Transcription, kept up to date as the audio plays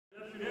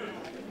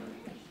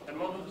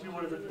to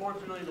what is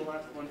unfortunately the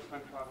last lunchtime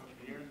talk of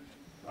the year.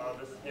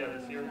 This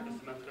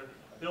semester.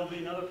 There will be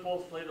another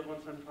full slate of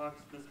lunchtime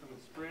talks this coming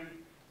spring.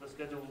 The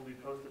schedule will be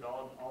posted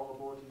on all the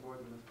bulletin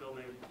boards in this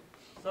building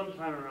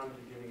sometime around the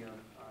beginning of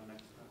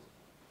next semester.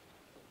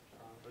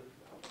 But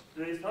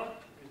today's talk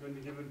is going to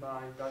be given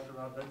by Dr.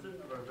 Rob Benson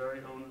of our very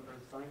own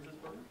Earth Sciences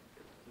program.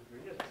 So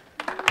here he is.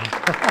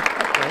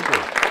 Thank you.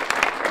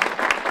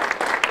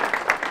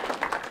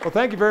 Well,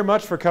 thank you very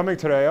much for coming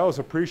today. I always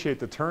appreciate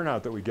the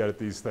turnout that we get at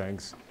these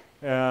things.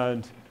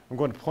 And I'm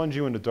going to plunge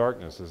you into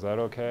darkness. Is that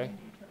okay?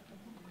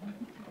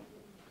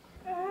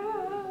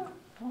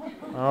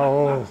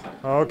 Oh,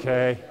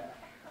 okay.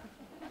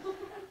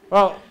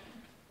 Well,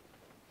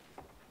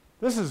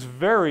 this is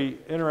very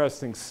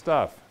interesting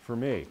stuff for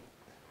me.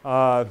 See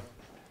if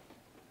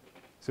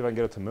I can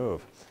get it to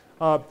move.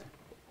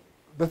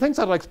 The things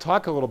I'd like to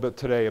talk a little bit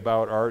today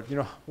about are,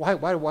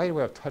 why do we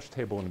have a touch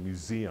table in a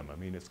museum? I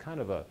mean, it's kind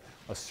of a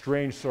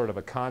strange sort of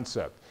a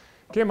concept.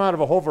 It came out of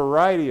a whole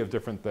variety of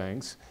different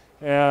things,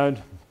 and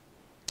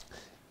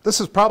this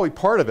is probably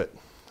part of it.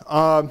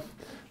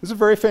 This is a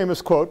very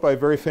famous quote by a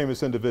very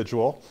famous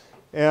individual,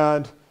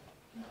 and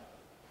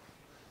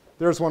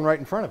there's one right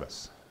in front of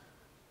us.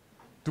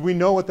 Do we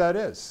know what that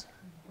is?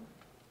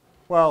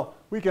 Well,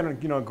 we can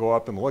go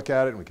up and look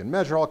at it, and we can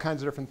measure all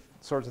kinds of different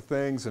sorts of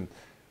things, and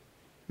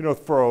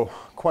for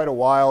quite a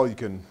while,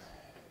 it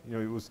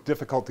was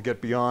difficult to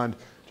get beyond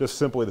just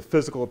simply the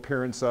physical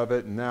appearance of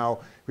it, and now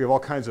we have all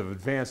kinds of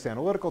advanced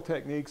analytical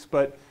techniques,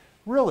 but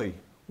really,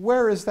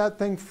 where is that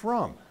thing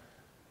from?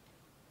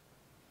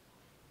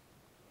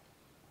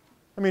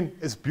 I mean,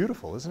 it's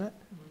beautiful, isn't it?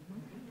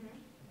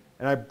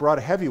 And I brought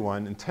a heavy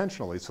one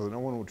intentionally so that no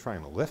one would try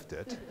and lift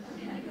it.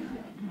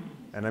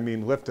 And I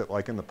mean lift it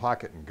like in the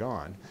pocket and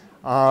gone.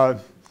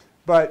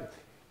 But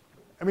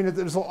I mean,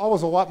 there's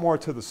always a lot more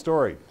to the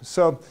story.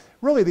 So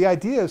really, the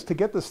idea is to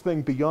get this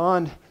thing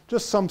beyond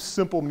just some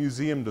simple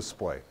museum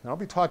display. And I'll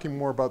be talking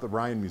more about the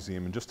Ryan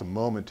Museum in just a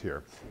moment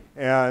here.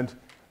 And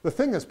the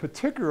thing that's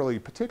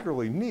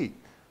particularly neat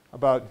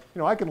about,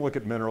 I can look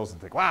at minerals and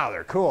think, wow,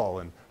 they're cool.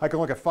 And I can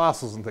look at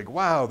fossils and think,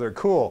 wow, they're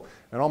cool.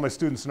 And all my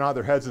students nod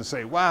their heads and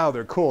say, wow,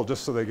 they're cool,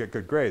 just so they get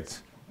good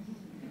grades.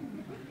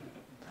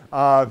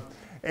 But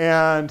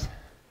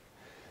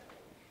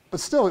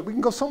still, we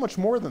can go so much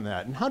more than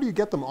that. And how do you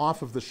get them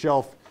off of the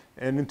shelf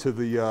and into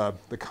the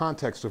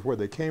context of where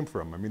they came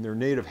from? I mean, their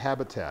native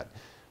habitat.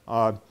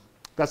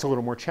 That's a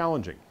little more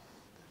challenging.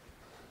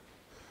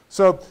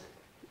 So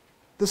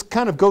this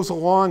kind of goes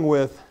along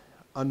with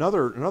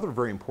another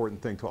very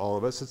important thing to all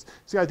of us. It's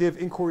the idea of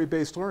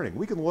inquiry-based learning.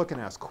 We can look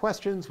and ask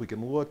questions. We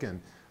can look and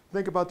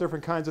think about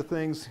different kinds of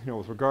things,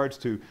 with regards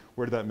to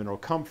where did that mineral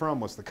come from,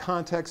 what's the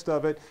context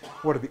of it,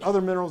 what are the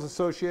other minerals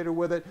associated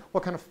with it,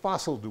 what kind of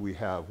fossil do we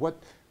have,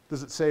 what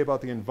does it say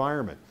about the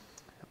environment.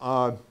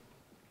 So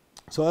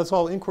that's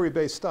all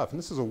inquiry-based stuff, and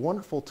this is a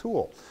wonderful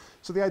tool.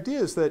 So the idea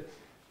is that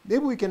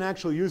maybe we can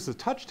actually use the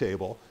touch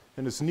table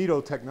and this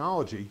NITO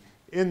technology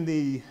in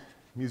the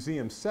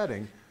museum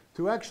setting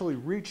to actually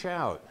reach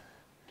out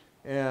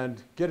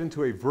and get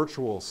into a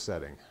virtual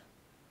setting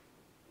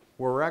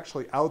where we're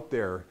actually out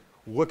there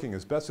looking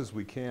as best as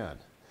we can.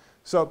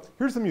 So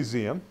here's the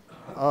museum.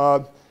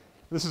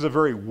 This is a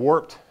very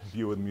warped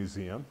view of the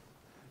museum.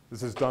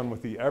 This is done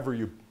with the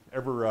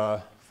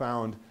ever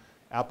found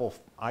Apple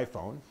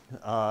iPhone.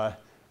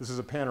 This is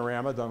a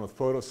panorama done with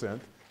photosynth.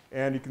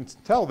 And you can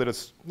tell that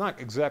it's not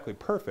exactly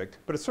perfect,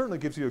 but it certainly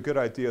gives you a good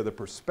idea of the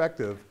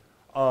perspective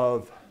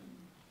of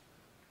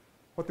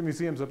what the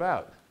museum's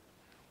about.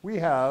 We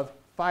have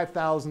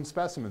 5,000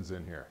 specimens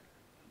in here.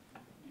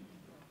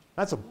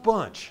 That's a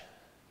bunch.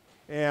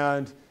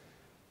 And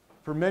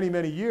for many,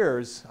 many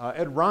years,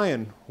 Ed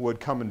Ryan would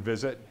come and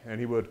visit, and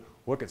he would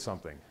look at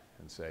something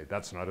and say,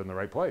 that's not in the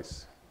right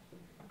place.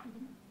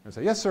 And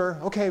say, yes, sir,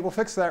 okay, we'll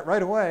fix that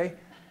right away.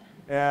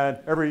 And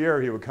every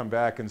year he would come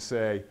back and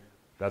say,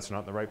 that's not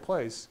in the right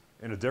place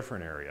in a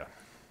different area.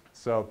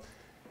 So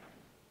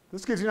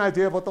this gives you an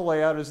idea of what the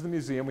layout is of the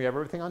museum. We have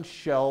everything on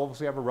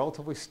shelves. We have a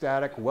relatively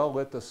static,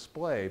 well-lit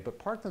display. But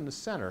parked in the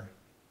center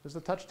is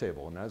the touch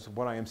table, and that's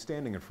what I am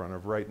standing in front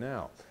of right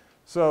now.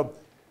 So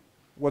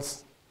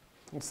what's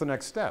the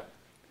next step?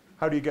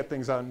 How do you get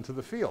things out into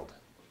the field?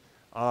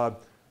 Can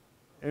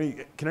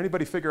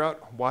anybody figure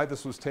out why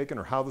this was taken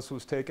or how this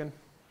was taken?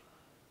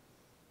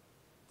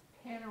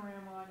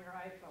 Panorama on your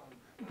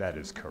iPhone. That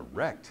is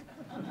correct.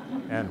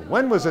 And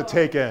when was it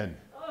taken?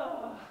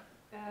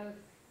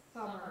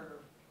 Summer.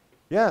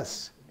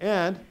 Yes.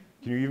 And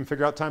can you even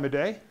figure out time of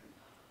day?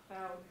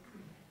 About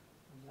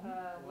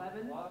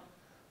 11.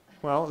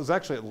 Well, it was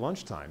actually at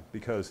lunchtime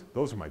because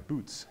those are my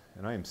boots,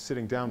 and I am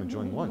sitting down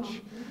enjoying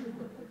lunch.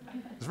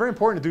 It's very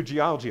important to do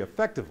geology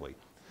effectively.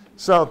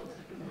 So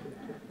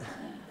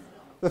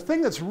the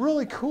thing that's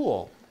really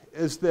cool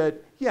is that,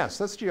 yes,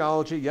 that's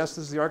geology. Yes,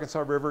 this is the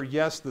Arkansas River.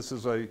 Yes, this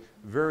is a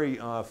very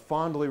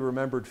fondly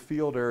remembered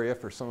field area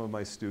for some of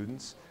my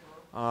students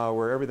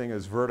where everything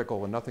is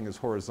vertical and nothing is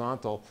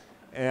horizontal.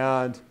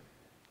 And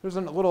there's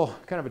a little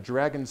kind of a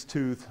dragon's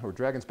tooth or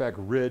dragon's back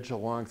ridge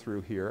along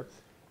through here.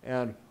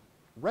 And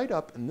right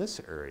up in this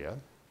area,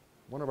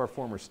 one of our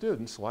former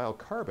students, Lyle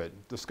Carbett,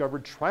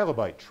 discovered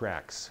trilobite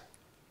tracks.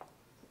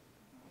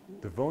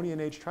 Devonian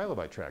age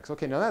trilobite tracks.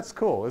 Okay, now that's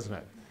cool, isn't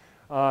it?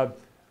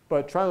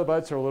 But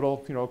trilobites are little,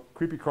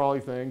 creepy crawly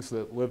things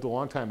that lived a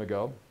long time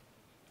ago.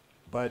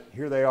 But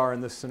here they are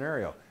in this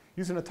scenario.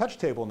 Using a touch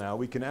table now,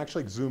 we can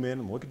actually zoom in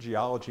and look at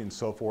geology and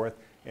so forth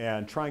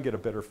and try and get a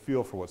better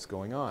feel for what's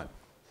going on.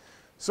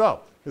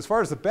 So, as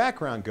far as the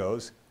background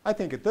goes, I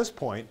think at this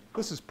point,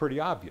 this is pretty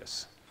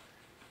obvious.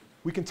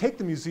 We can take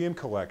the museum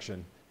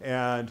collection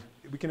and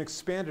we can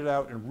expand it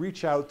out and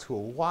reach out to a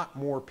lot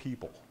more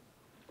people.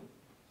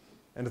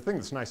 And the thing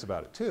that's nice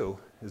about it too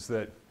is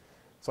that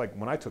it's like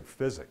when I took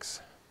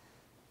physics,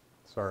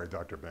 sorry,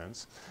 Dr.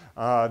 Benz,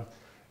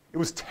 it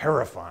was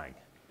terrifying.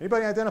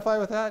 Anybody identify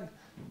with that?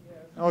 Yes.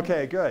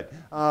 Okay, good.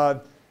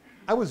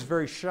 I was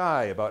very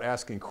shy about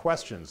asking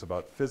questions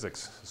about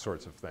physics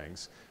sorts of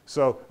things.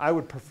 So I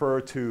would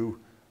prefer to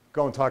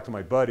go and talk to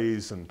my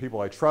buddies and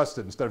people I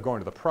trusted instead of going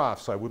to the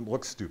prof so I wouldn't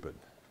look stupid.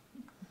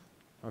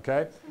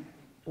 Okay?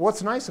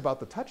 What's nice about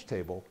the touch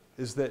table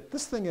is that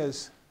this thing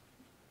is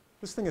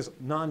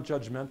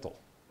non-judgmental.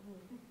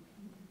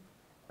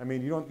 I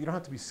mean, you don't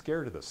have to be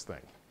scared of this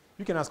thing.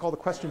 You can ask all the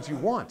questions you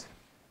want,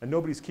 and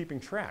nobody's keeping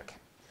track.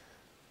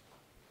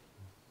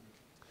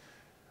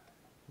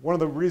 One of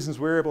the reasons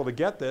we were able to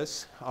get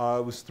this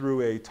was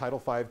through a Title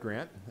V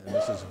grant, and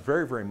this is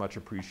very, very much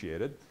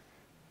appreciated.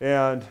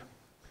 And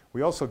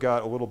we also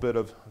got a little bit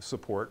of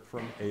support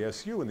from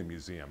ASU in the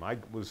museum. I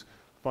was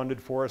funded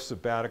for a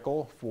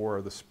sabbatical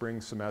for the spring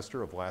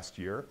semester of last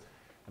year,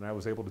 and I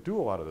was able to do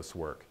a lot of this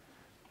work.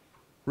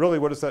 Really,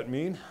 what does that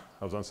mean?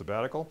 I was on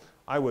sabbatical.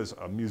 I was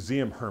a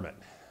museum hermit.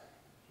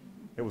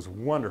 It was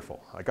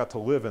wonderful. I got to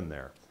live in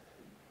there.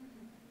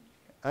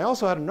 I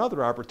also had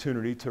another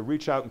opportunity to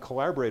reach out and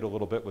collaborate a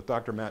little bit with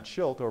Dr. Matt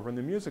Schilt over in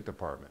the music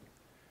department.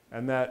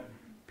 And that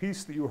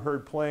piece that you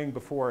heard playing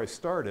before I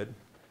started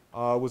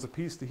was a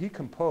piece that he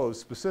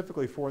composed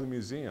specifically for the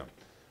museum,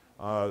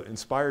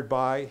 inspired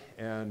by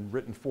and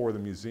written for the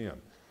museum.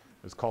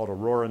 It's called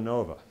Aurora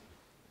Nova.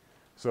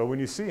 So when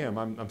you see him,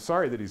 I'm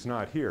sorry that he's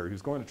not here.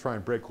 He's going to try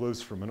and break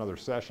loose from another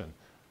session,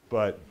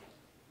 but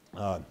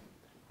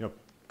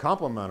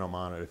compliment him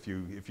on it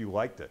if you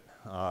liked it.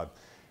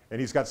 And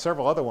he's got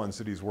several other ones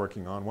that he's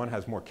working on. One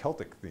has more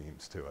Celtic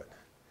themes to it,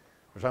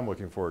 which I'm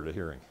looking forward to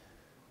hearing.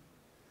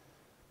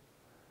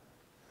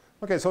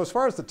 Okay, so as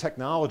far as the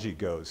technology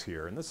goes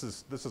here, and this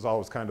is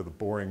always kind of the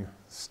boring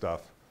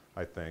stuff,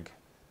 I think,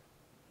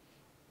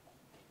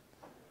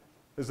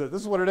 is that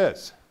this is what it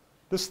is.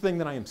 This thing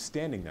that I am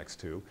standing next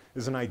to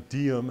is an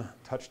Ideum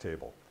touch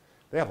table.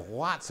 They have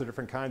lots of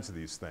different kinds of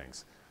these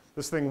things.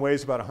 This thing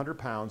weighs about 100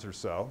 pounds or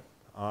so,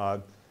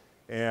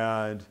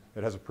 and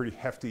it has a pretty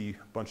hefty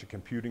bunch of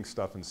computing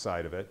stuff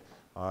inside of it.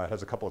 It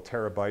has a couple of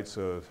terabytes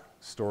of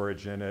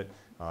storage in it.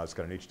 It's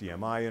got an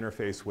HDMI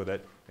interface with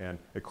it, and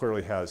it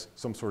clearly has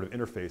some sort of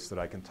interface that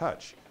I can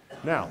touch.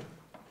 Now,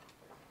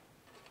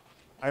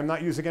 I'm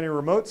not using any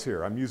remotes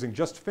here. I'm using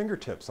just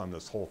fingertips on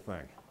this whole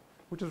thing,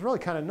 which is really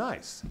kind of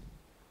nice.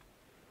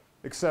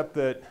 Except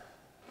that,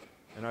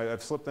 and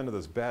I've slipped into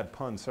this bad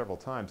pun several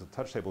times, the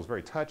touch table is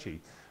very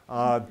touchy.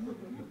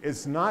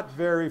 It's not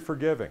very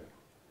forgiving.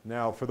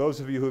 Now, for those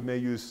of you who may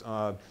use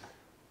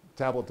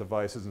tablet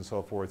devices and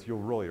so forth, you'll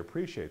really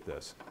appreciate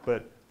this.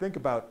 But think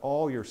about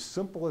all your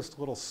simplest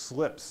little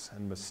slips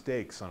and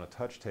mistakes on a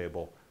touch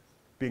table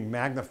being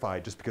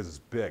magnified just because it's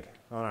big.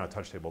 Not on a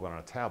touch table, but on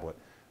a tablet.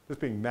 Just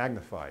being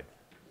magnified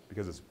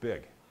because it's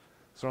big.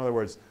 So in other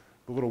words,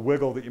 the little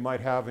wiggle that you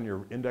might have in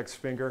your index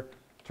finger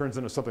turns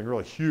into something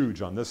really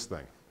huge on this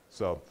thing.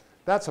 So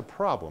that's a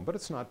problem, but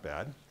it's not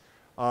bad.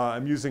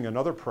 I'm using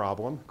another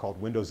problem called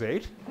Windows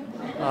 8,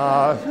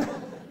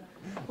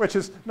 which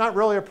is not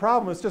really a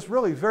problem. It's just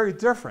really very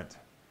different.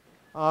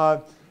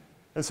 And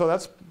so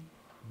that's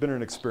been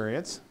an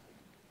experience.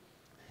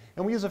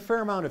 And we use a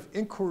fair amount of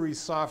inquiry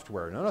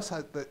software. Notice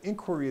how the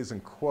inquiry is in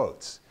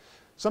quotes.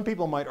 Some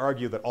people might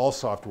argue that all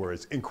software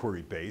is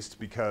inquiry-based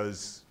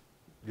because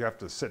you have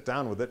to sit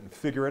down with it and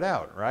figure it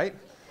out, right?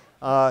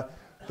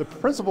 The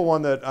principal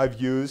one that I've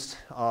used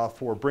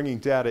for bringing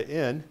data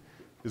in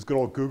is good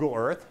old Google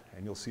Earth,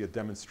 and you'll see a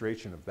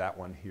demonstration of that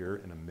one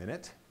here in a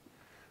minute.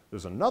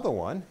 There's another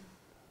one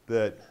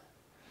that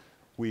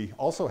we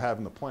also have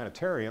in the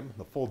planetarium,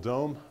 the full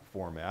dome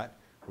format,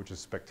 which is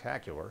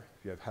spectacular.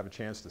 If you have a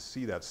chance to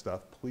see that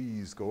stuff,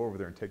 please go over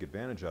there and take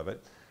advantage of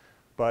it.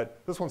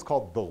 But this one's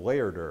called the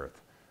layered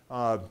Earth.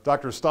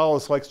 Dr.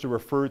 Stalis likes to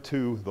refer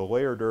to the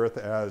layered Earth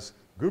as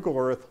Google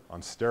Earth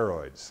on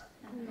steroids.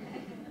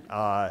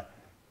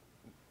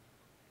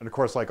 And of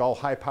course, like all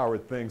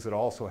high-powered things, it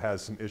also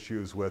has some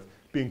issues with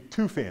being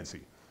too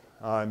fancy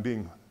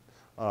and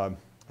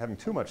having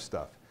too much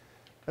stuff.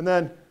 And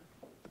then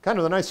kind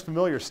of the nice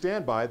familiar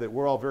standby that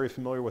we're all very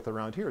familiar with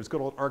around here is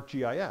good old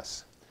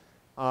ArcGIS.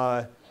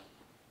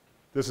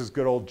 This is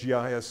good old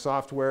GIS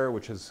software,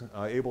 which is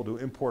able to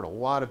import a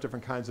lot of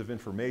different kinds of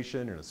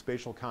information in a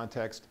spatial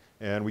context,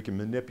 and we can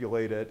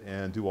manipulate it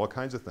and do all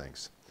kinds of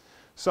things.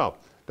 So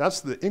that's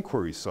the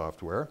inquiry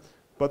software.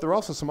 But there are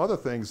also some other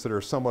things that are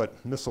somewhat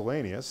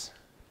miscellaneous.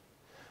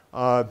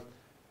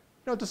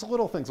 Just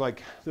little things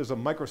like there's a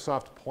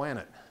Microsoft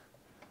Planet,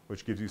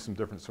 which gives you some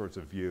different sorts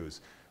of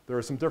views. There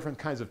are some different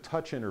kinds of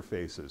touch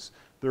interfaces.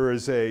 There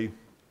is a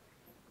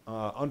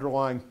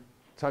underlying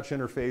touch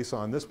interface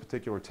on this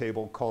particular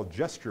table called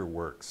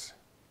GestureWorks.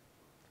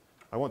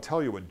 I won't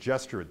tell you what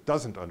gesture it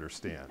doesn't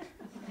understand.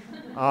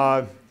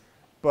 So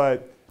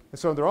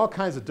there are all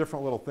kinds of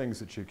different little things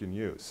that you can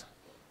use.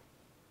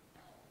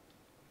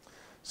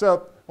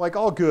 So, like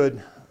all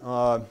good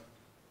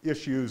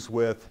issues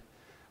with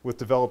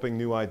developing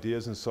new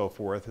ideas and so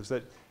forth, is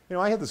that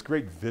I had this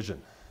great vision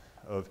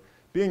of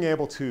being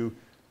able to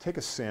take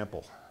a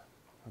sample,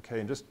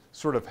 okay, and just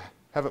sort of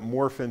have it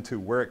morph into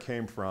where it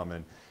came from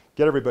and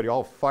get everybody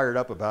all fired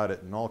up about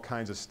it and all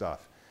kinds of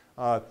stuff.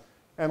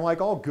 And like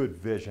all good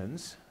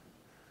visions,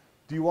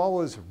 do you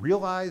always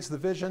realize the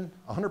vision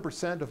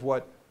 100% of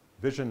what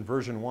vision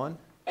version 1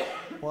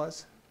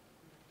 was?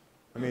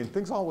 I mean,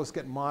 things always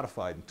get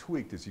modified and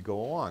tweaked as you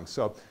go along.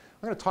 So I'm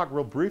going to talk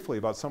real briefly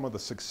about some of the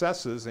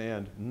successes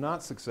and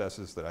not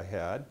successes that I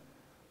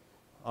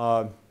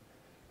had.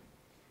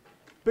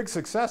 Big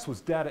success was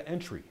data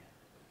entry,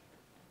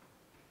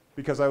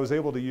 because I was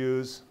able to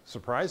use,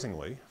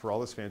 surprisingly, for all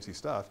this fancy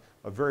stuff,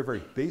 a very,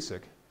 very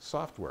basic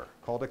software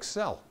called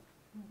Excel.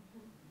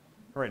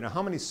 All right, now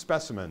how many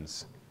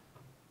specimens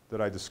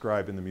did I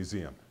describe in the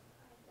museum?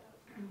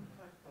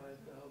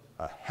 5,000.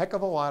 A heck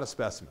of a lot of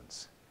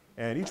specimens.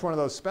 And each one of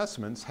those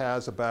specimens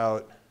has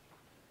about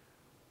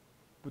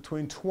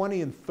between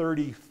 20 and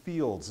 30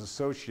 fields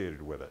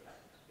associated with it.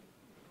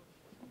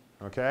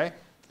 Okay?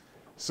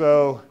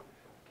 So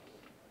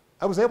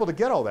I was able to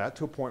get all that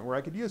to a point where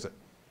I could use it.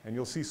 And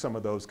you'll see some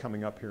of those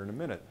coming up here in a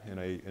minute in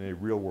a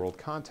real world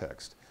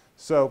context.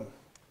 So,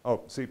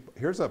 see,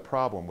 here's a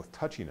problem with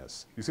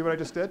touchiness. You see what I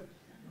just did?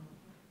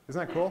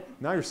 Isn't that cool?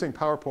 Now you're seeing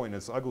PowerPoint in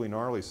its ugly,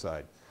 gnarly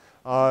side.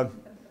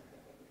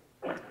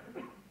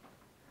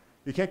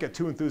 You can't get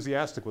too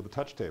enthusiastic with the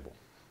touch table.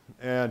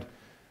 And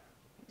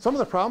some of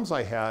the problems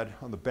I had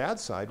on the bad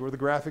side were the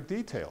graphic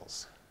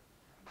details.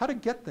 How to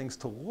get things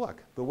to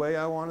look the way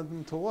I wanted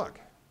them to look.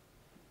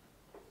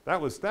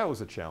 That was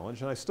a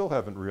challenge, and I still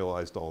haven't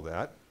realized all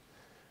that.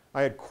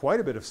 I had quite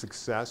a bit of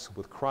success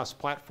with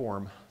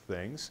cross-platform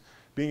things,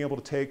 being able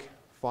to take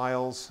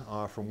files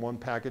from one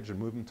package and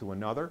move them to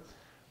another.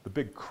 The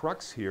big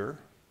crux here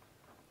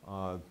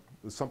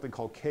is something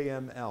called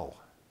KML.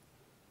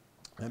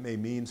 That may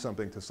mean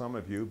something to some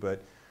of you,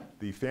 but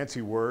the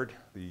fancy word,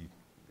 the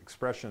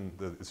expression,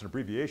 it's an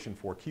abbreviation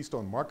for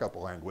Keystone Markup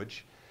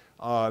Language.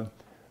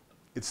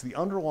 It's the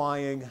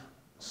underlying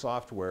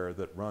software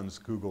that runs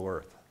Google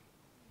Earth.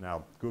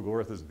 Now, Google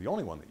Earth isn't the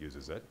only one that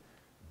uses it,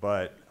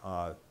 but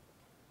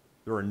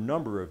there are a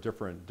number of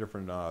different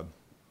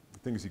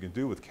things you can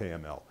do with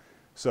KML.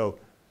 So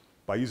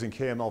by using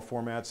KML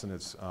formats and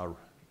its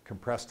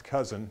compressed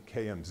cousin,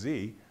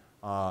 KMZ,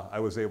 I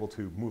was able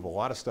to move a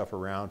lot of stuff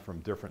around from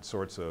different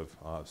sorts of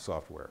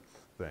software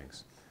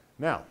things.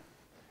 Now,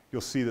 you'll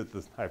see that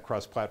I have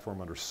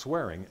cross-platform under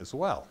swearing as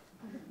well.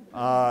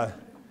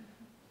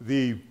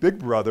 The big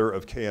brother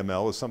of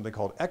KML is something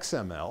called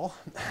XML.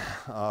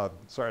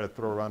 Sorry to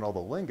throw around all the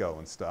lingo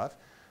and stuff.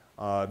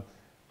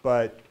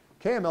 But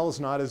KML is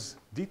not as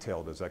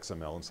detailed as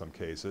XML in some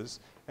cases.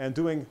 And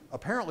doing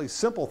apparently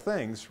simple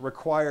things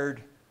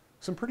required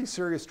some pretty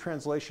serious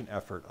translation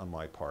effort on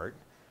my part.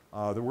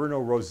 There were no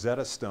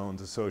Rosetta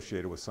Stones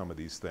associated with some of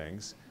these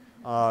things.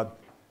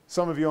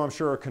 Some of you, I'm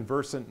sure, are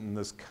conversant in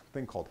this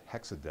thing called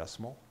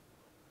hexadecimal.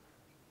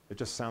 It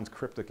just sounds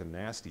cryptic and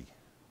nasty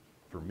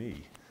for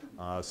me.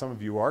 Some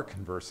of you are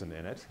conversant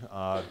in it.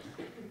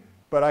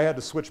 But I had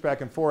to switch back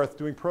and forth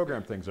doing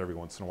program things every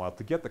once in a while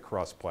to get the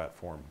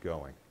cross-platform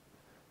going.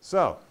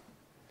 So,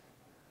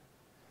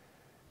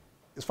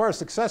 as far as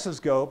successes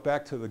go,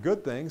 back to the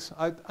good things,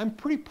 I'm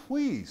pretty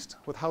pleased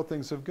with how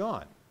things have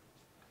gone.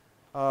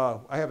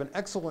 I have an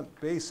excellent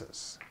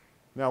basis.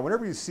 Now,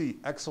 whenever you see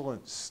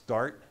excellent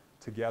start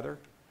together,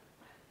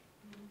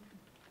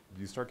 do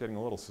you start getting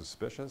a little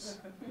suspicious?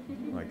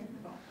 Like,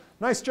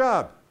 nice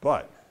job,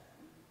 but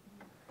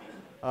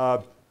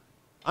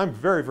I'm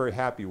very, very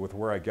happy with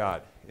where I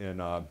got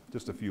in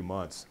just a few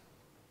months.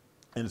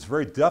 And it's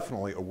very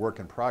definitely a work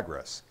in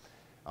progress.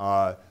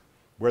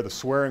 Where the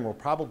swearing will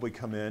probably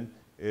come in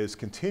is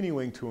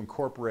continuing to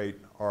incorporate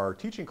our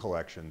teaching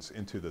collections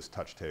into this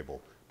touch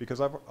table. Because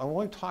I've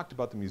only talked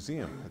about the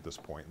museum at this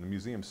point, and the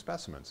museum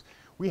specimens.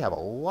 We have a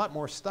lot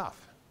more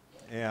stuff.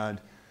 And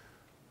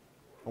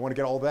I want to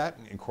get all that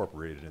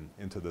incorporated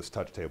into this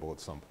touch table at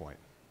some point.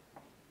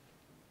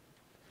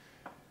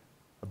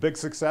 A big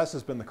success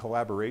has been the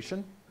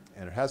collaboration.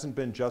 And it hasn't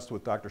been just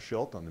with Dr.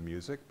 Schilt on the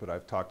music, but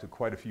I've talked to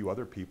quite a few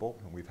other people,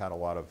 and we've had a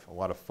lot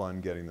of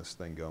fun getting this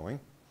thing going.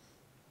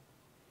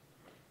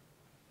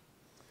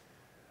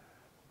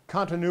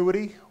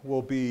 Continuity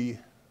will be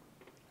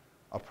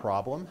a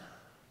problem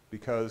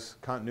because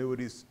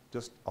continuity is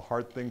just a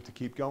hard thing to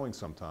keep going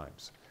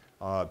sometimes.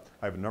 I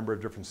have a number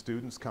of different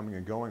students coming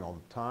and going all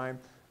the time.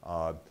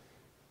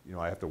 you know,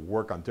 I have to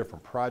work on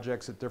different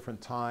projects at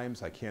different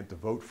times. I can't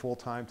devote full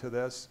time to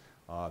this.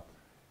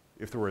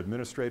 If there were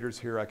administrators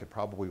here, I could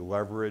probably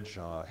leverage,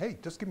 hey,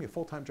 just give me a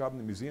full-time job in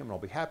the museum and I'll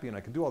be happy and I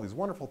can do all these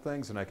wonderful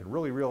things and I can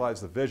really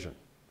realize the vision.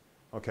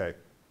 Okay,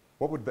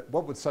 what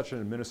would such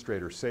an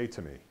administrator say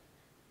to me?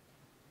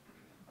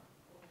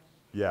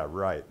 Yeah,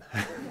 right.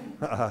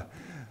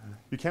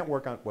 You can't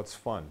work on what's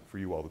fun for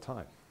you all the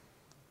time.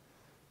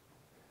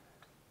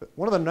 But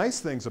one of the nice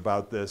things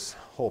about this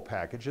whole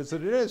package is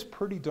that it is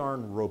pretty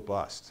darn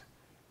robust.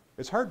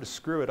 It's hard to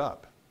screw it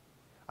up.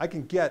 I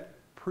can get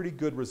pretty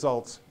good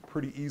results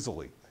pretty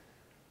easily.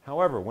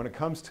 However, when it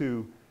comes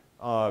to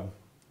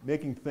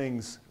making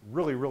things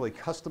really, really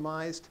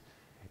customized,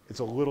 it's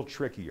a little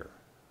trickier.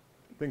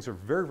 Things are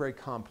very, very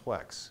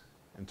complex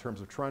in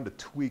terms of trying to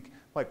tweak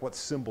like what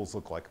symbols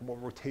look like,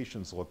 what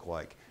rotations look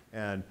like,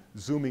 and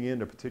zooming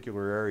into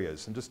particular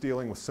areas, and just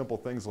dealing with simple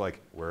things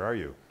like, where are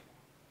you?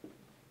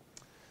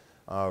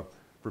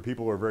 For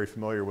people who are very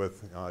familiar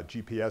with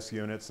GPS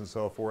units and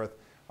so forth,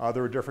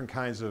 there are different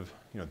kinds of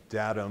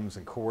datums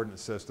and coordinate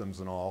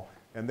systems and all,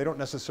 and they don't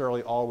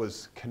necessarily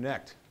always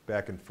connect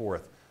back and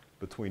forth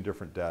between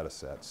different data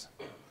sets.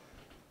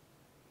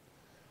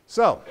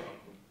 So,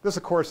 this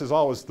of course is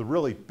always the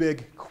really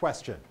big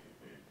question.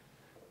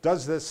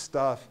 Does this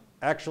stuff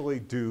actually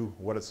do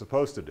what it's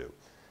supposed to do?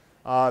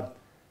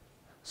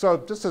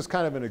 So just as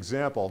kind of an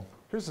example,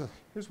 here's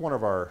one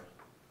of our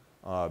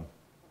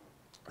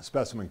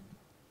specimens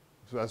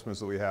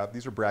that we have.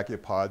 These are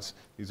brachiopods.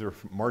 These are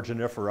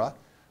marginifera.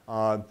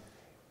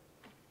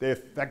 They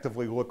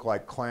effectively look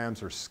like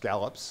clams or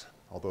scallops,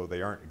 although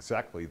they aren't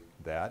exactly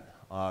that.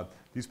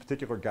 These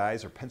particular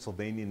guys are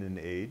Pennsylvanian in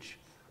age.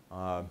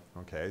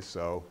 Okay,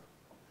 so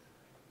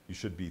you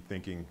should be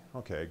thinking,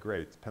 okay,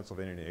 great, it's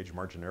Pennsylvanian in age,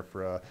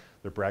 marginifera.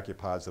 They're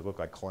brachiopods that look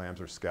like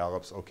clams or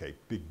scallops. Okay,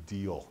 big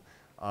deal.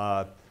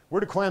 Where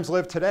do clams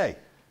live today?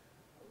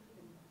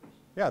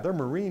 Yeah, they're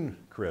marine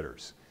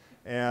critters.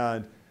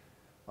 And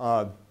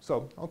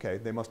so, okay,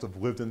 they must have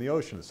lived in the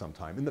ocean at some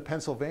time, in the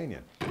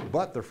Pennsylvanian.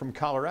 But they're from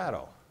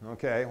Colorado.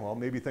 Okay, well,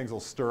 maybe things will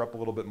stir up a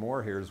little bit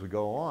more here as we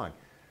go along.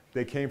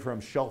 They came from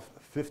shelf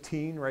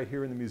 15 right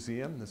here in the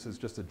museum. This is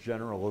just a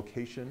general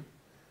location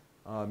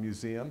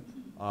museum.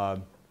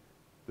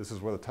 This is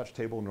where the touch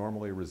table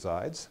normally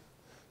resides.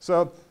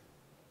 So,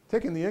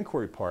 taking the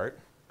inquiry part,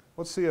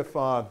 let's see if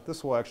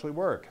this will actually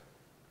work.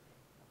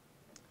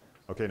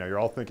 Okay, now you're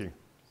all thinking,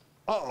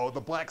 uh-oh,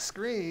 the black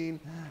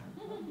screen.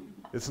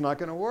 It's not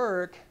going to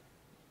work.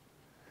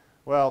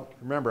 Well,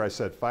 remember I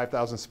said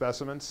 5,000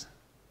 specimens?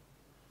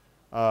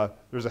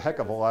 There's a heck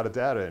of a lot of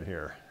data in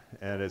here,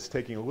 and it's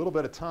taking a little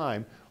bit of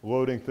time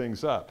loading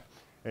things up.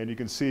 And you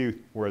can see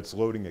where it's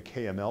loading a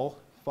KML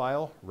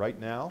file right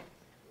now.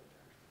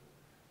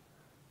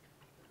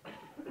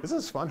 Isn't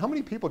this fun? How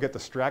many people get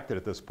distracted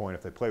at this point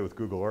if they play with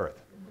Google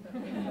Earth?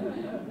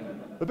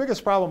 The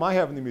biggest problem I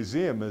have in the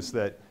museum is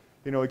that,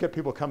 we get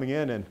people coming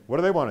in and what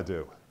do they want to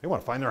do? They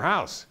want to find their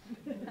house.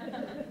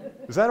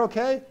 Is that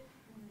okay?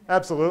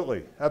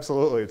 Absolutely.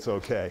 Absolutely, it's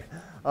okay.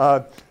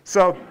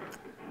 So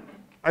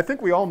I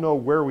think we all know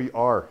where we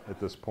are at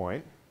this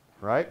point,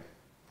 right?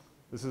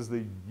 This is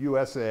the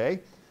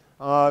USA.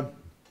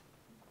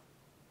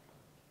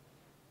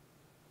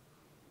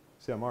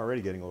 See, I'm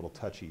already getting a little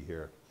touchy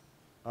here.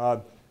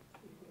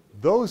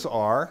 Those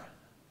are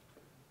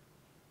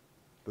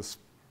the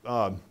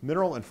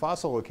mineral and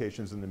fossil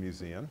locations in the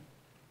museum.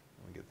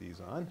 Let me get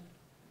these on.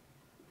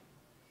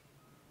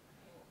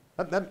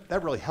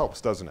 That really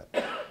helps, doesn't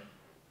it?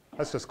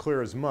 That's just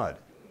clear as mud.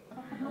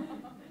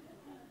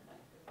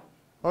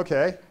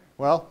 Okay,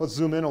 well, let's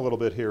zoom in a little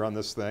bit here on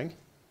this thing.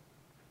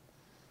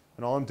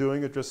 And all I'm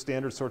doing is just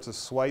standard sorts of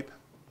swipe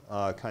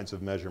kinds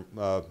of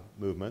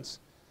movements.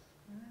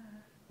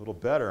 A little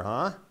better,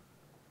 huh?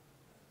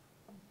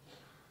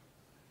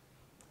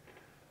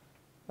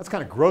 That's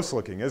kind of gross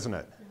looking, isn't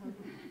it?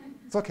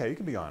 It's okay, you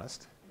can be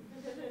honest.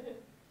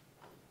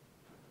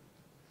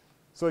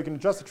 So you can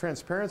adjust the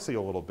transparency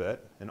a little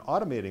bit, and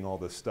automating all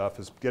this stuff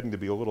is getting to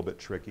be a little bit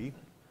tricky.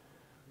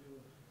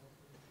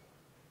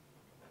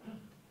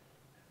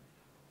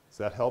 Does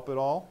that help at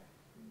all?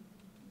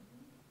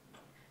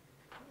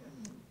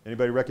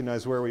 Anybody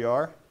recognize where we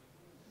are?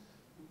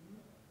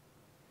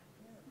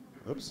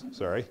 Oops,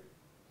 sorry.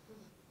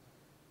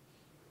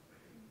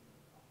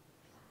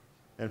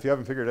 And if you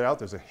haven't figured it out,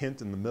 there's a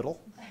hint in the middle.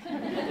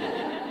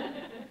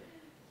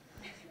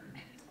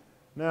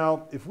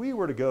 Now, if we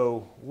were to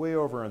go way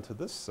over onto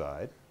this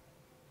side,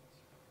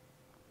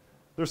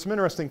 there's some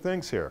interesting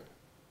things here.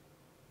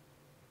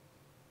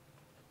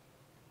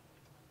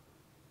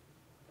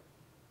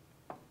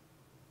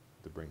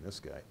 To bring this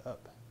guy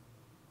up.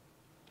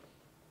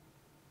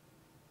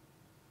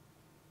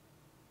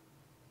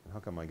 And how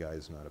come my guy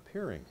is not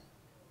appearing?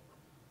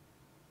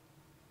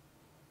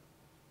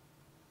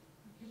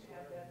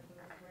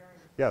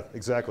 Yeah,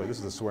 exactly. This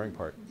is the swearing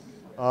part.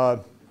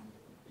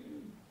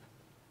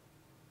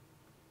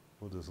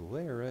 We'll just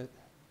layer it.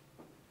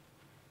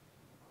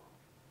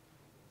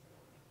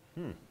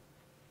 Due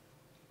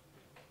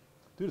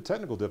to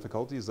technical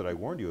difficulties that I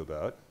warned you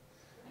about,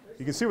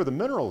 You can see where the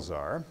minerals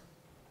are,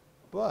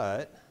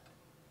 but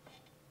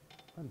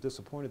I'm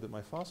disappointed that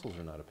my fossils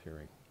are not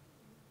appearing.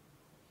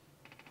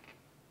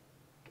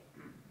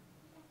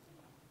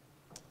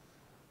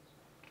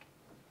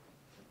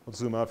 Let's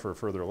zoom out for a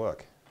further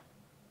look.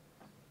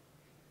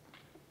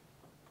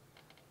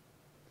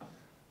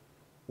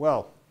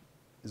 Well,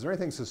 is there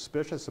anything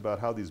suspicious about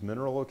how these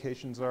mineral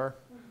locations are?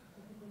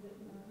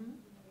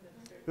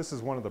 This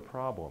is one of the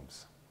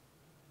problems.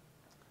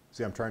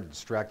 See, I'm trying to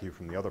distract you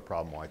from the other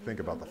problem while I think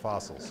about the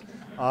fossils.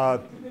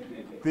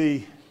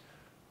 The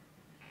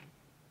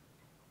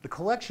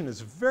collection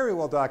is very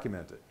well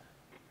documented,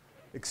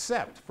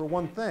 except for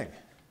one thing.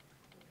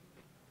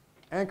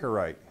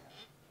 Anchorite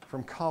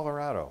from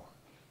Colorado.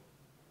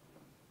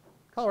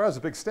 Colorado's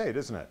a big state,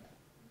 isn't it?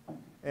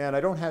 And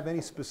I don't have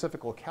any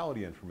specific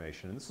locality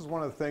information. And this is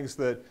one of the things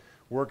that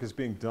work is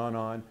being done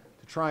on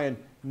to try and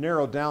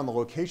narrow down the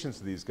locations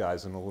of these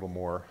guys in a little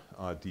more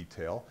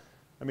detail.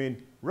 I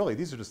mean, really,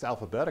 these are just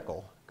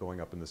alphabetical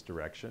going up in this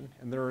direction,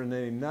 and they're in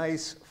a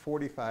nice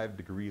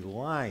 45-degree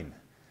line.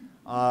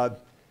 The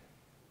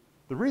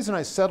reason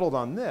I settled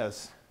on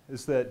this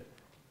is that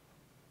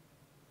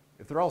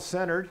if they're all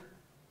centered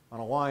on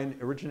a line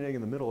originating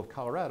in the middle of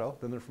Colorado,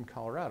 then they're from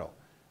Colorado.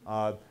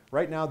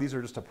 Right now, these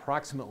are just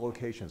approximate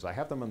locations. I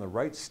have them in the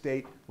right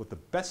state with the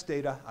best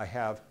data I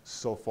have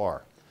so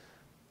far.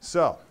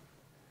 So,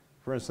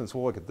 for instance,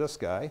 we'll look at this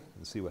guy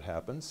and see what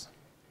happens.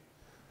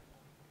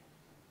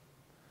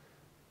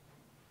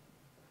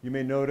 You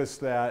may notice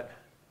that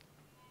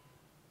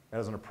it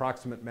has an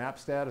approximate map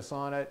status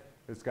on it.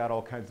 It's got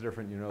all kinds of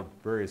different,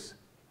 various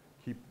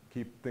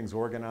keep things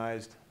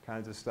organized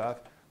kinds of stuff.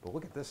 But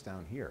look at this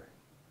down here.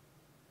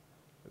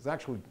 There's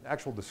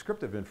actual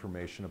descriptive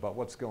information about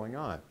what's going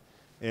on.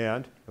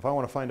 And if I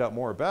want to find out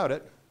more about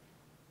it,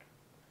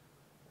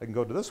 I can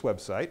go to this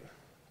website.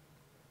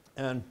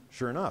 And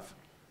sure enough,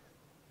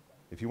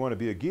 if you want to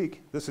be a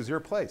geek, this is your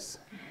place.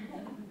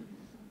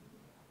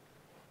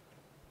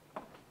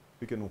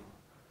 We can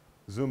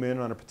zoom in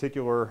on a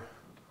particular,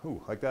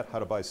 like that, how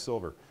to buy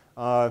silver.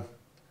 That's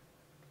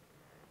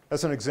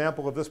an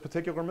example of this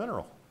particular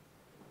mineral.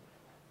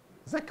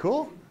 Isn't that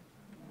cool?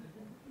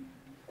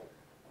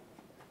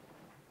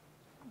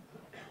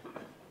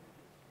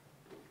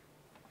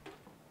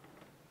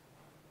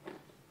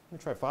 Let me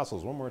try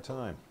fossils one more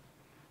time.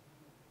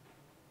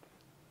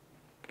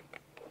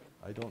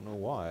 I don't know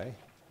why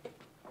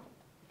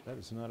that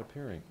is not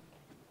appearing.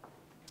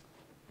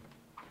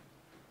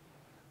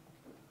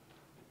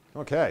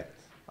 Okay.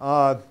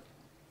 I'm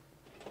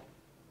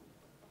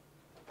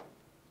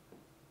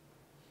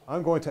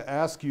going to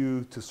ask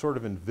you to sort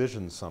of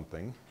envision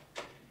something.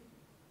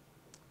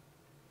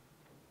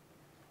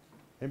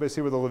 Anybody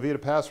see where the Levita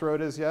Pass Road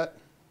is yet?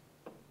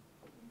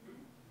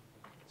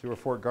 See where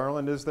Fort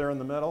Garland is there in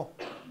the middle?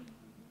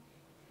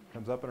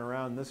 Comes up and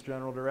around in this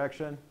general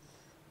direction.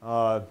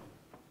 Well,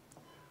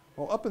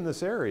 up in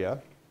this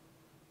area,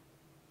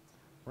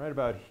 right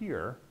about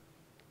here,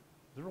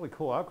 there's a really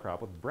cool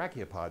outcrop with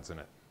brachiopods in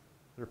it.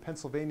 They're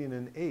Pennsylvanian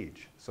in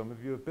age. Some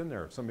of you have been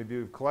there. Some of you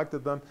have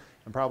collected them,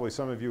 and probably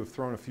some of you have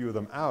thrown a few of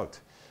them out.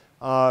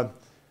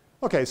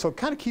 Okay, so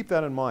kind of keep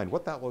that in mind,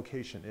 what that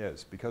location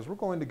is, because we're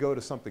going to go to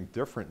something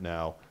different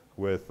now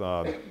with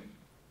our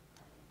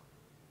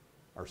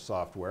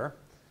software.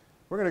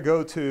 We're going to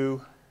go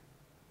to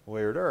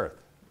layered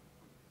earth.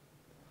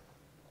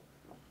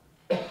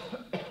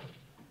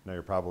 Now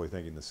you're probably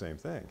thinking the same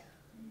thing.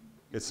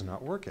 It's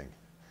not working.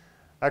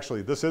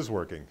 Actually, this is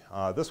working.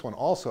 This one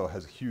also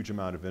has a huge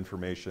amount of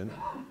information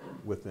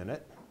within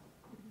it.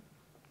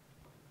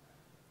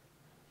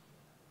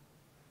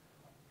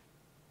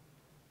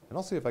 And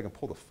I'll see if I can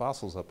pull the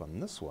fossils up on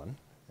this one,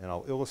 and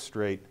I'll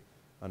illustrate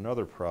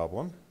another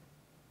problem.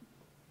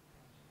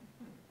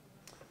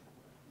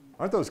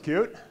 Aren't those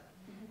cute?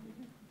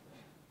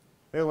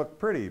 They look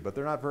pretty, but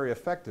they're not very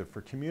effective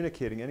for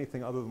communicating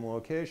anything other than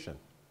location.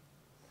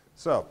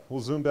 So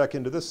we'll zoom back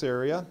into this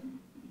area.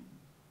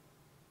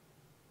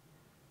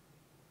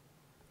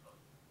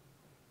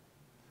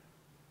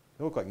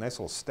 They look like nice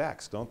little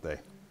stacks, don't they?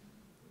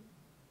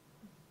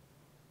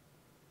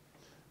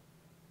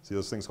 See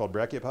those things called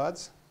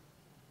brachiopods?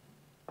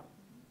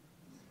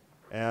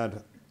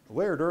 And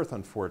layered earth,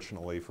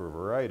 unfortunately, for a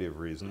variety of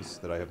reasons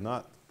that I have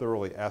not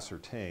thoroughly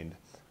ascertained,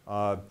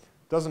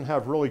 doesn't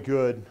have really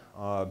good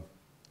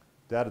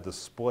data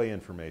display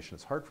information.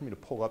 It's hard for me to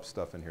pull up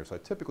stuff in here, so I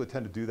typically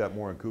tend to do that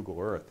more on Google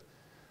Earth.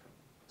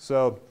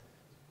 So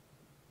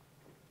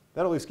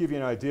that'll at least give you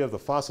an idea of the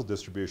fossil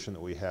distribution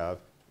that we have,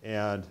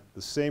 and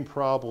the same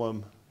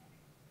problem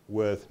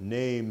with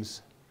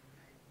names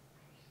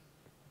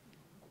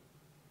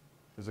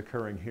is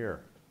occurring here.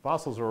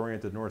 Fossils are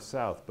oriented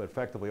north-south, but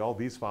effectively all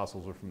these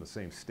fossils are from the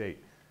same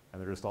state,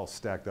 and they're just all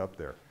stacked up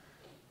there.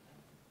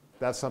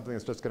 That's something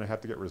that's just going to have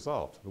to get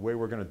resolved. The way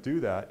we're going to do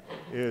that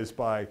is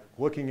by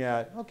looking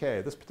at,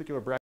 okay, this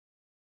particular bracket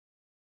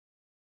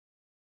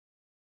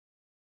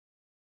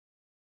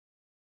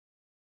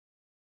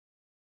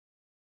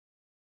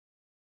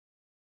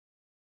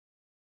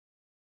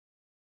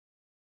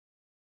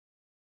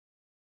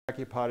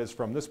brachiopod is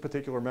from this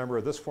particular member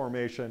of this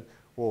formation,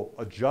 we'll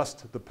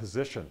adjust the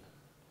position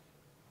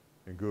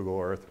in Google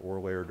Earth or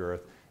Layered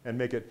Earth and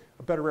make it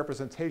a better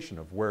representation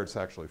of where it's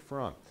actually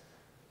from.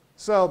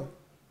 So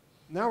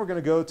now we're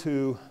going to go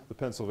to the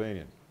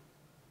Pennsylvanian.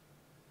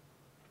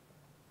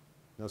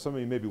 Now some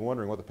of you may be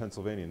wondering what the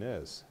Pennsylvanian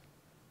is.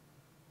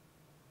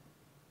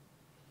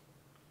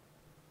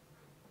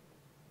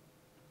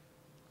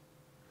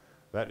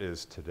 That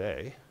is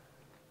today.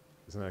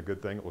 Isn't that a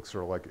good thing? It looks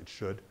sort of like it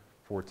should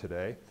for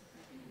today.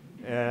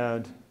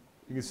 And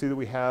you can see that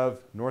we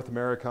have North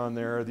America on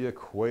there, the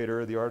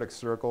equator, the Arctic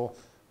Circle,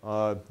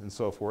 and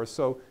so forth.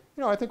 So,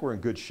 you know, I think we're in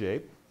good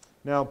shape.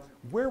 Now,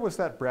 where was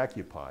that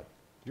brachiopod?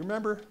 Do you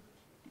remember?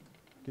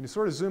 Can you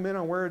sort of zoom in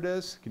on where it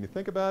is? Can you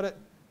think about it?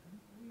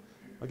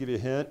 I'll give you a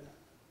hint.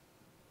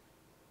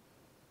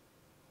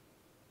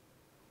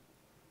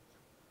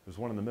 There's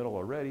one in the middle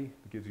already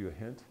that gives you a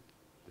hint.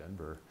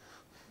 Denver.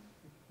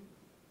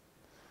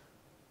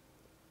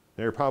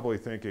 Now you're probably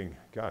thinking,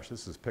 gosh,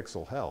 this is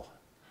pixel hell.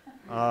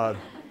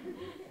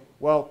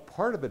 Well,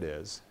 part of it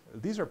is,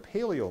 these are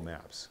paleo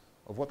maps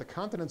of what the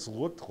continents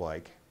looked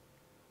like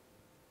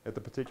at the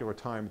particular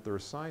time that they're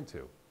assigned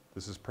to.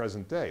 This is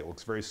present day. It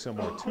looks very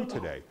similar to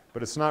today,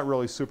 but it's not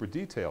really super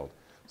detailed.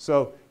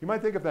 So you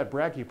might think of that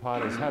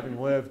brachiopod as having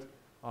lived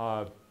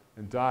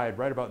and died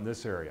right about in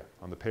this area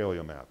on the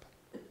paleo map.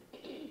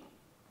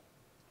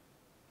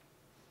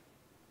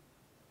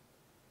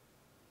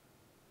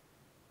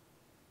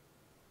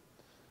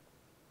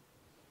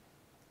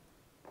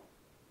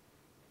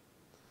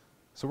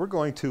 So we're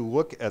going to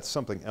look at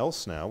something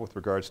else now with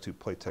regards to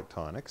plate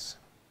tectonics.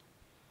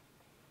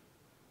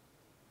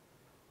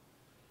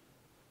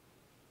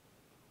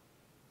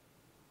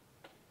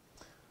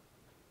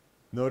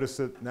 Notice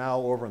that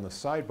now over on the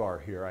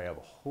sidebar here, I have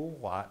a whole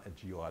lot of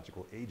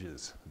geological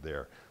ages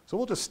there. So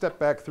we'll just step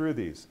back through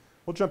these.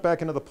 We'll jump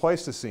back into the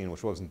Pleistocene,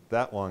 which wasn't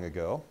that long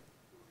ago.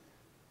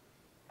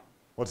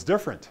 What's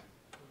different?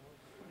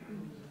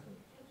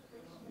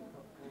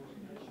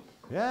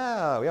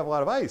 Yeah, we have a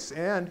lot of ice.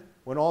 And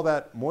when all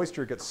that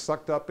moisture gets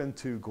sucked up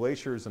into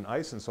glaciers and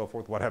ice and so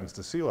forth, what happens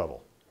to sea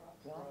level?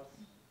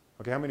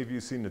 Okay, how many of you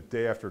have seen The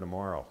Day After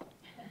Tomorrow?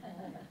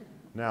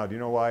 Now, do you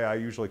know why I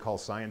usually call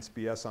science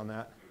BS on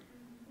that?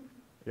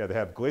 Yeah, they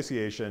have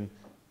glaciation,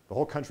 the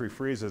whole country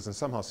freezes, and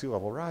somehow sea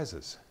level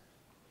rises.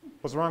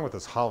 What's wrong with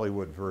this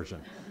Hollywood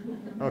version?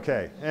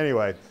 Okay,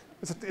 anyway,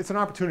 it's an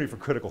opportunity for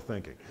critical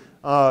thinking.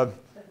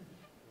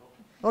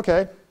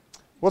 Okay,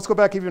 let's go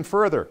back even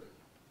further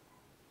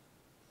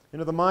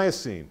into the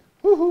Miocene.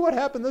 Woohoo, what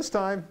happened this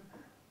time?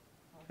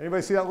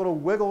 Anybody see that little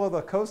wiggle of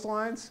the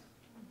coastlines?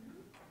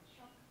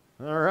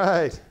 All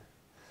right.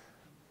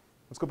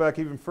 Let's go back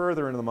even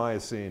further into the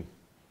Miocene.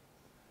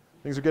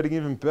 Things are getting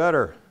even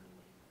better.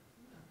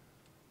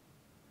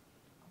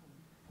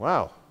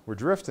 Wow, we're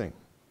drifting.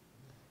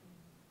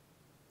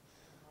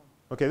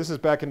 Okay, this is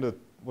back into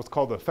what's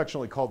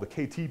affectionately called the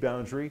KT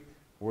boundary,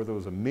 where there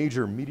was a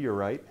major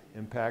meteorite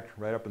impact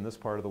right up in this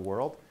part of the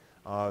world.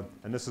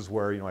 And this is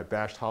where, I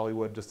bashed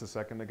Hollywood just a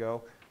second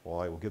ago. Well,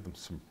 I will give them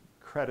some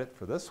credit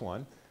for this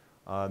one.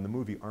 In the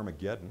movie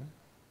Armageddon,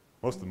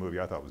 most of the movie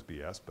I thought was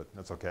BS, but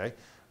that's okay.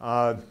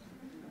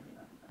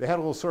 They had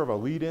a little sort of a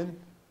lead-in,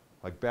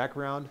 like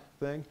background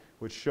thing,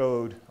 which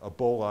showed a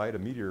bolide, a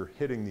meteor,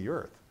 hitting the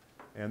Earth.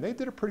 And they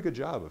did a pretty good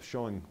job of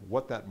showing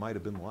what that might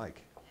have been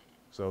like.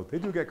 So they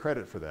do get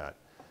credit for that.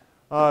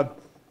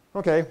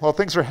 Okay, well,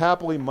 things are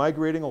happily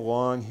migrating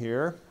along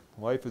here.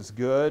 Life is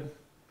good.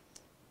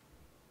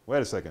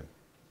 Wait a second.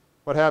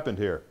 What happened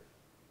here?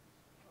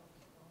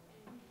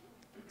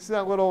 See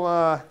that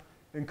little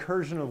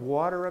incursion of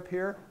water up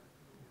here?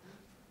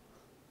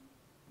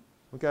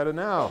 Look at it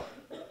now.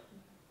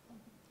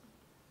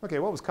 Okay,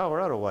 what was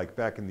Colorado like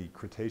back in the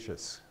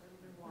Cretaceous?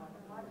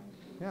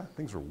 Yeah,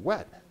 things were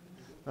wet.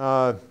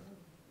 Okay,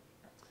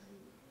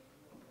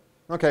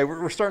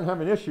 we're starting to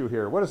have an issue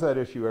here. What is that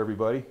issue,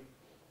 everybody?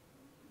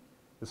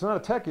 It's not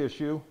a tech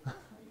issue.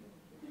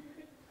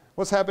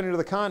 What's happening to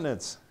the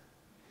continents?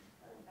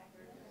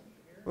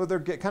 Well,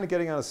 they're kind of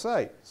getting out of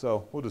sight.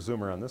 So we'll just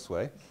zoom around this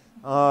way.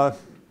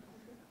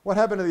 What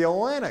happened to the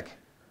Atlantic?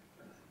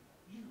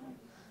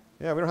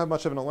 Yeah, we don't have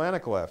much of an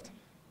Atlantic left.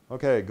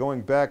 Okay,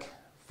 going back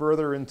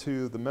further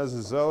into the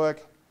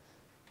Mesozoic.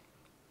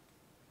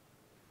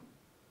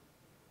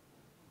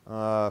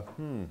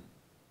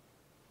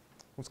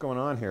 What's going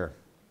on here?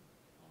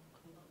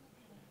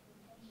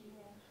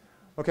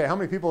 Okay, how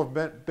many people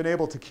have been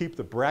able to keep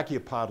the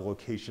brachiopod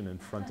location in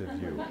front of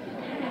you?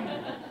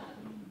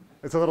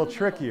 It's a little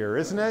trickier,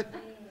 isn't it?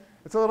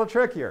 It's a little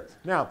trickier.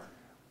 Now,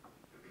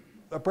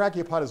 a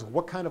brachiopod is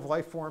what kind of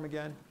life form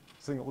again?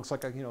 Something that looks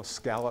like a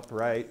scallop,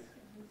 right?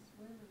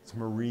 It's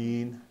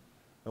marine.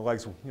 It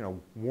likes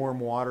warm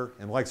water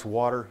and likes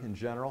water in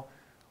general.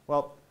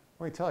 Well,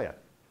 let me tell you,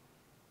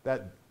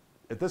 that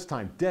at this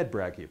time dead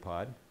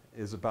brachiopod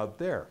is about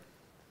there.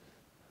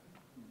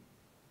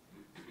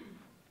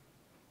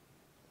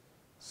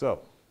 So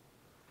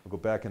we'll go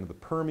back into the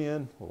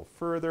Permian a little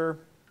further,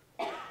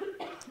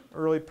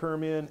 early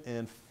Permian,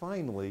 and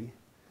finally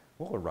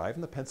will arrive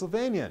in the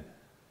Pennsylvanian.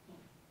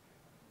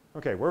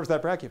 Okay, where was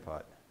that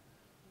brachiopod?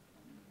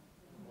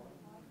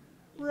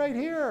 Right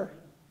here.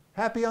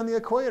 Happy on the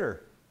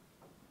equator.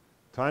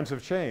 Times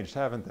have changed,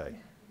 haven't they?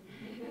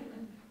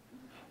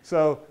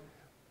 So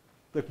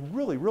the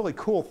really, really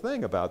cool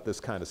thing about this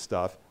kind of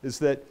stuff is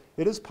that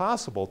it is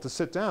possible to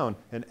sit down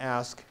and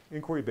ask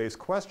inquiry-based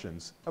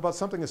questions about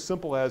something as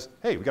simple as,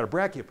 hey, we got a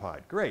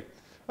brachiopod. Great.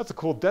 That's a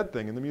cool dead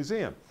thing in the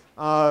museum.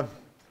 And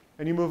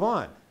you move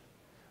on.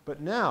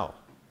 But now,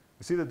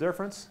 you see the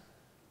difference?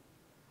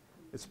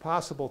 It's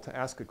possible to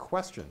ask a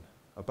question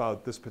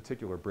about this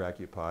particular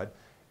brachiopod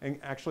and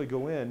actually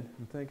go in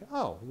and think,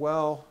 oh,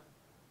 well,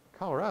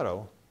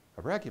 Colorado,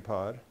 a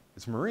brachiopod,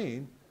 it's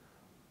marine.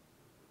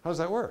 How does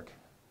that work?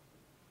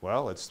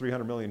 Well, it's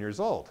 300 million years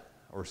old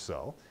or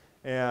so,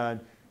 and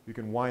you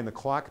can wind the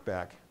clock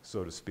back,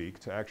 so to speak,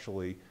 to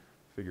actually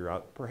figure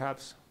out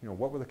perhaps,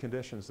 what were the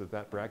conditions that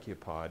that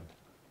brachiopod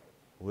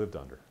lived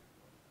under?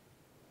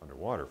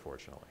 Underwater,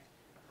 fortunately.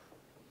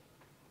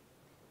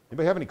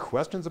 Anybody have any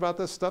questions about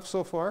this stuff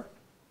so far?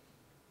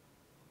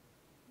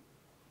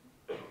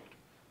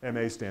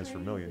 MA stands for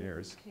million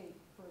years.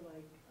 For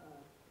like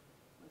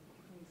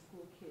between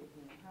school kids,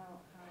 and how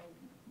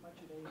much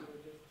are they able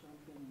to just jump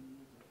in and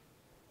use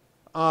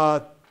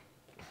it?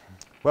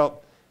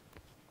 Well,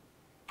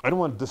 I don't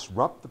want to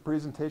disrupt the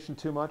presentation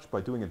too much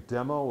by doing a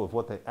demo of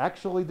what they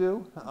actually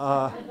do,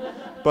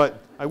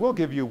 but I will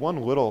give you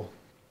one little,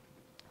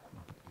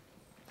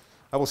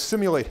 I will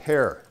simulate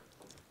hair,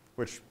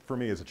 which for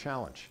me is a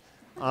challenge.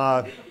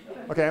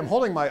 Okay, I'm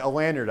holding a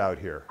lanyard out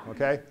here,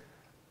 okay?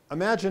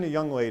 Imagine a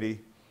young lady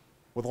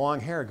with long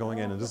hair going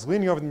in and just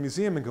leaning over the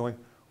museum and going,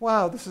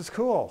 wow, this is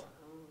cool.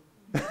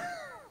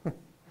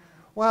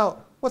 Wow,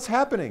 what's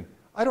happening?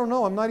 I don't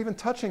know, I'm not even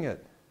touching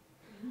it.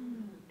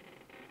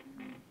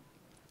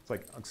 It's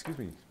like, excuse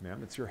me,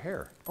 ma'am, it's your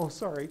hair. Oh,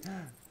 sorry.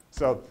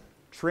 So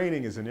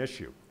training is an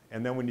issue.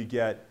 And then when you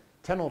get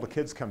 10 older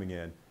kids coming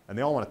in and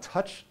they all want to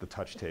touch the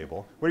touch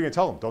table, what are you going to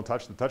tell them? Don't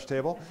touch the touch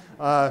table?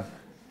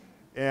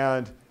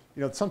 And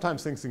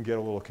sometimes things can get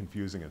a little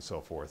confusing and so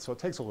forth. So it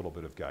takes a little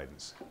bit of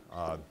guidance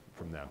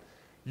from them.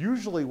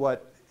 Usually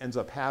what ends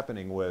up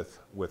happening with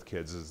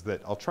kids is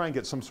that I'll try and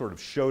get some sort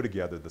of show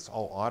together that's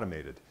all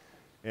automated.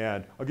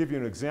 And I'll give you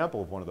an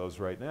example of one of those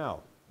right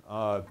now.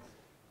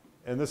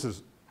 And this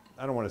is,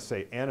 I don't want to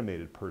say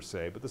animated per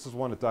se, but this is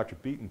one that Dr.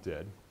 Beaton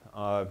did.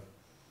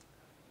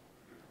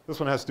 This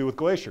one has to do with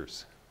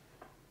glaciers.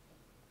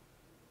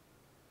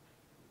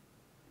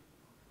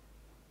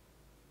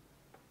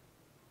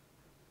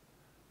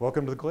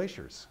 Welcome to the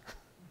glaciers.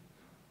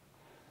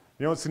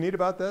 You know what's so neat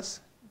about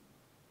this?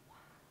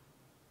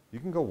 You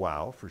can go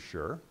wow for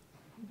sure,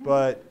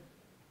 but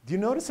do you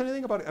notice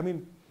anything about it? I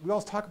mean, we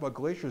always talk about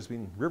glaciers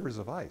being rivers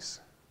of ice,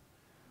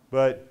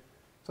 but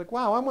it's like,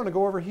 wow, I want to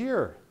go over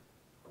here,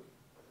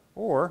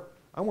 or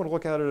I want to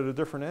look at it at a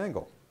different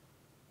angle.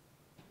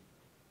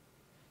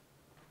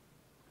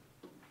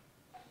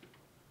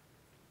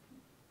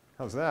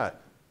 How's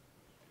that?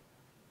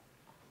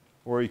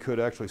 Or you could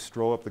actually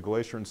stroll up the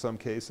glacier in some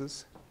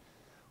cases.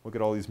 Look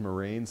at all these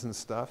moraines and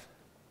stuff.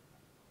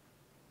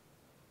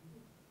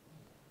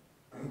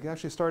 You can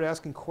actually start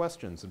asking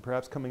questions and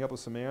perhaps coming up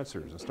with some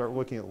answers and start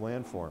looking at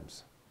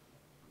landforms.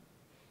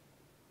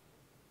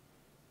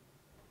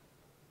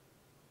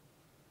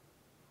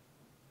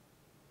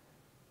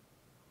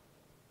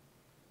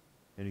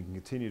 And you can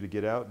continue to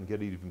get out and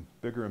get even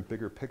bigger and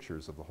bigger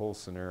pictures of the whole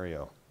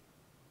scenario.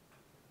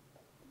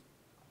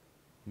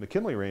 The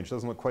McKinley Range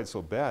doesn't look quite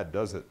so bad,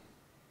 does it?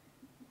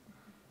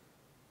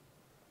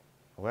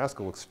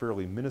 Alaska looks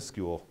fairly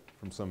minuscule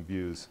from some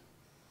views.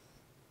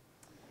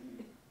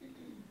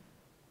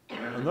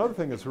 Another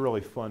thing that's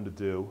really fun to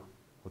do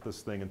with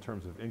this thing in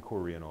terms of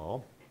inquiry and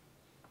all,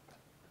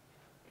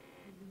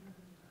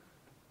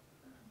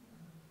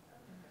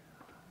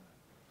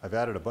 I've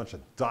added a bunch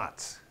of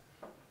dots.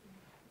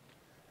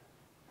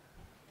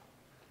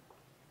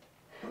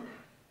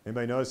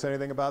 Anybody notice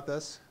anything about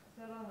this? Is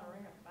that on the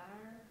Ring of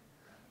Fire?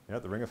 Yeah,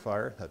 the Ring of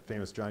Fire, that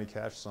famous Johnny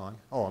Cash song.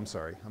 Oh, I'm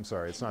sorry,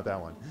 it's not that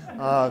one. That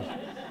other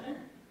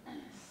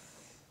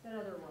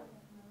one.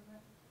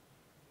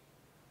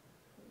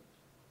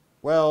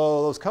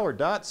 Well, those colored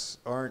dots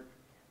aren't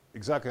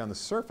exactly on the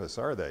surface,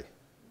 are they?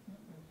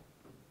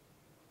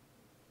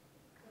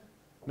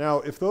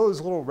 Now, if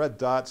those little red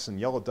dots and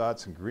yellow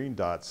dots and green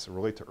dots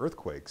relate to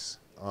earthquakes,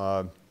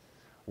 why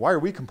are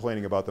we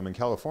complaining about them in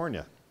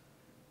California?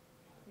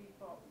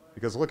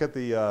 Because look at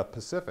the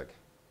Pacific,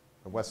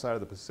 the west side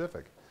of the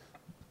Pacific.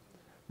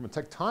 From a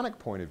tectonic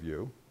point of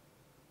view,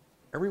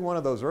 every one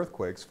of those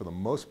earthquakes, for the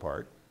most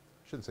part,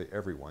 I shouldn't say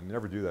every one, you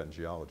never do that in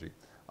geology,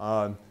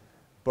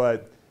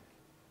 but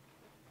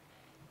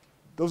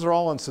those are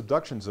all on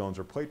subduction zones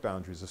or plate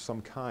boundaries of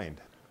some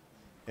kind.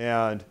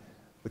 And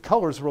the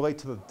colors relate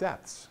to the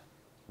depths.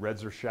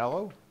 Reds are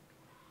shallow,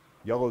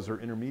 yellows are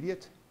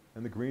intermediate,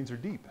 and the greens are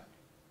deep.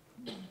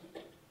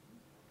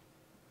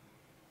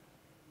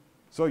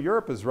 So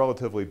Europe is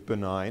relatively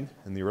benign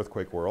in the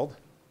earthquake world.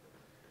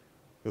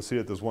 You'll see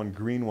that there's one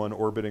green one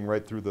orbiting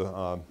right through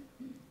the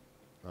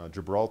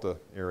Gibraltar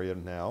area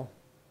now.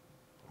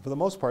 For the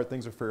most part,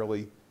 things are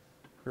fairly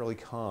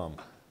calm.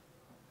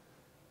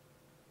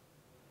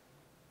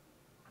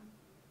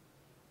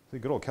 See,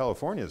 good old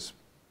California's,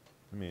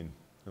 I mean,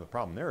 the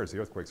problem there is the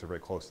earthquakes are very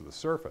close to the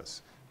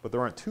surface, but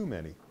there aren't too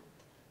many.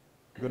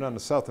 Go down to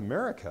South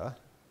America,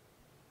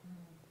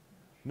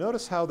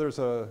 notice how there's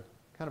a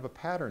kind of a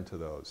pattern to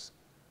those.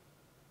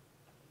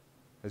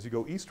 As you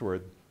go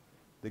eastward,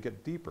 they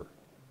get deeper.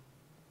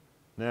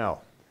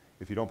 Now,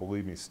 if you don't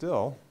believe me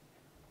still,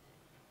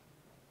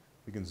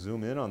 we can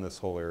zoom in on this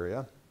whole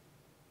area.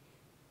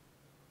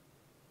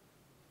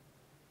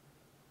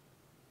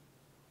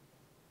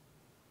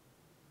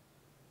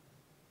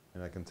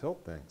 And I can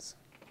tilt things.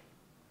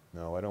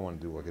 No, I don't want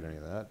to look at any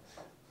of that.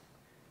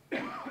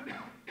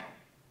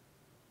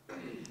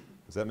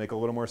 Does that make a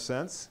little more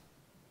sense?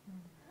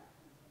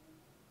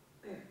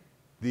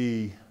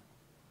 The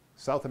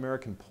South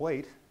American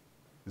plate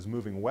is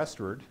moving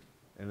westward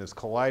and is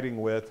colliding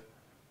with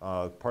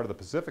part of the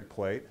Pacific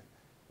plate,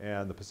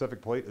 and the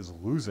Pacific plate is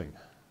losing.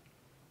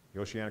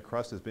 The oceanic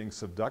crust is being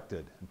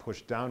subducted and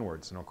pushed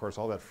downwards, and of course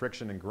all that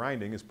friction and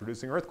grinding is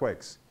producing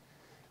earthquakes.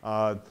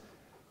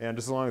 And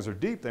just as long as they're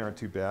deep, they aren't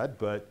too bad,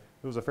 but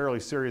there was a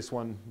fairly serious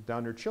one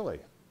down near Chile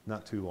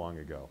not too long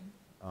ago.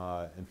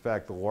 In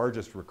fact, the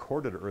largest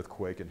recorded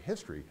earthquake in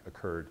history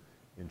occurred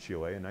in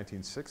Chile in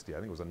 1960. I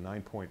think it was a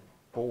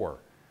 9.4.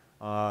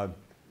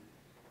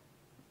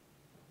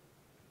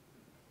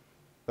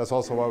 That's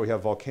also why we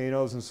have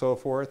volcanoes and so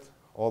forth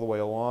all the way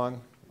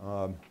along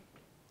the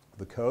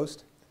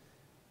coast.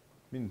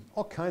 I mean,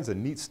 all kinds of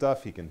neat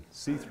stuff you can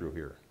see through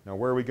here. Now,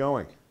 where are we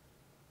going?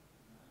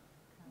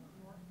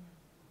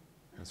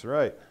 That's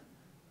right.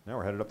 Now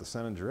we're headed up to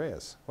San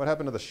Andreas. What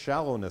happened to the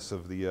shallowness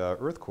of the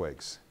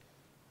earthquakes?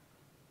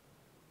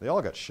 They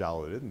all got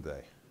shallow, didn't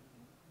they?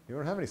 You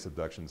don't have any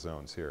subduction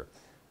zones here.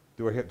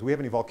 Do we have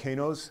any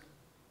volcanoes?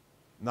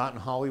 Not in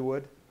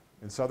Hollywood,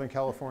 in Southern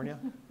California?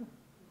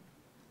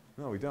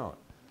 No, we don't.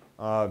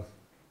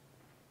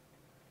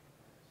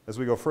 As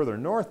we go further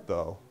north,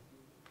 though,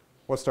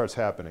 what starts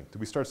happening? Do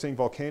we start seeing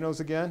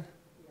volcanoes again?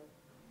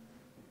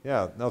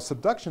 Yeah, now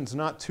subduction's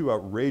not too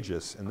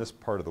outrageous in this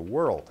part of the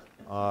world.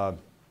 Because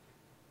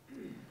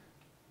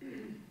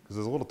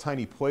there's a little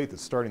tiny plate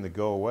that's starting to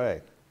go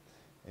away.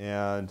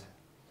 And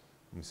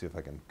let me see if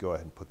I can go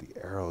ahead and put the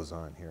arrows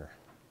on here.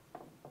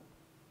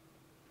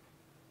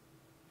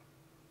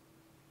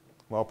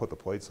 Well, I'll put the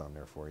plates on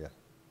there for you.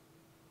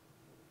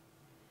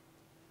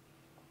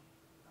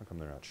 How come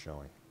they're not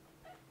showing?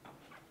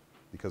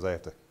 Because I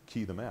have to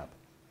key the map.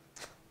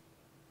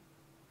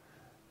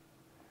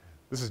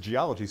 This is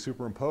geology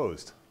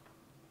superimposed.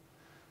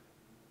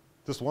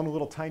 Just one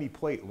little tiny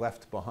plate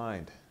left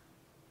behind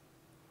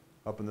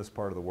up in this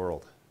part of the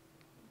world.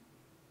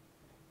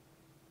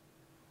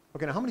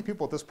 Okay, now how many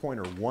people at this point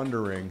are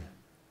wondering,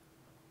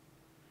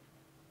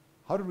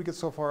 how did we get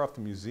so far off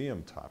the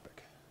museum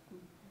topic?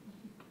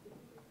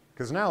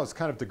 Because now it's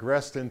kind of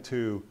digressed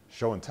into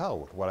show and tell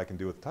with what I can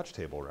do with the touch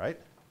table, right?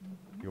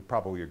 You'll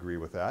probably agree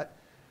with that.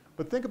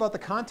 But think about the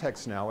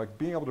context now, like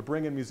being able to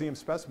bring in museum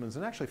specimens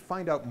and actually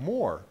find out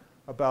more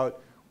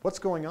about what's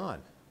going on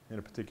in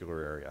a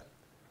particular area.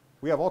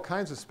 We have all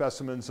kinds of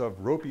specimens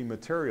of ropey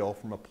material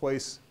from a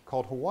place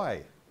called Hawaii.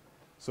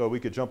 So we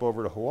could jump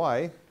over to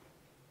Hawaii.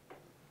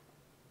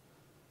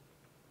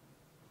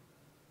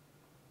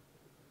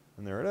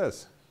 And there it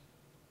is.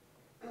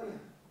 Where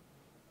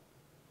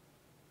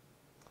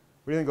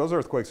do you think those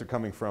earthquakes are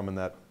coming from in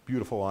that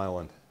beautiful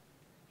island?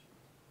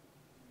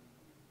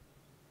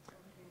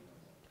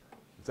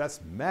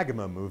 That's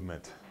magma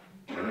movement.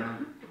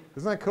 Isn't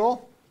that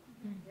cool?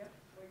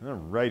 All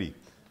righty.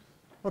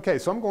 Okay,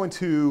 so I'm going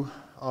to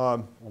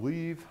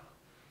leave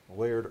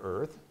layered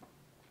earth.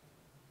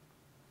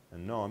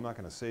 And no, I'm not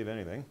going to save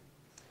anything.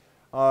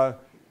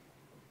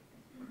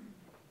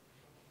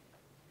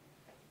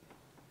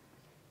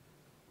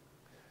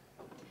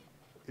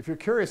 If you're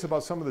curious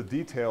about some of the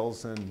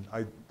details, and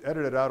I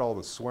edited out all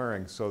the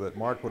swearing so that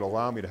Mark would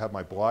allow me to have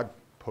my blog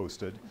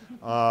posted,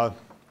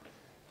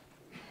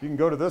 you can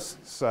go to this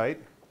site.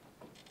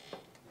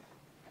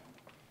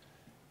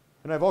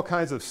 And I have all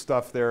kinds of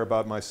stuff there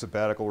about my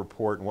sabbatical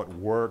report and what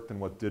worked and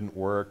what didn't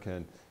work.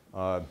 And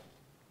I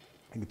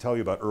can tell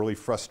you about early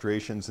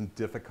frustrations and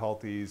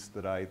difficulties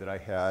that I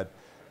had.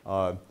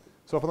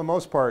 So for the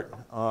most part,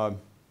 I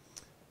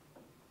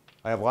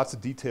have lots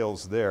of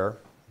details there,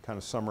 kind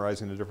of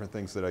summarizing the different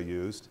things that I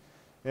used.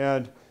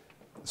 And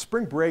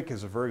spring break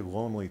is a very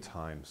lonely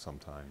time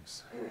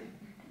sometimes.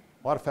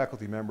 A lot of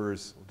faculty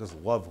members just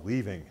love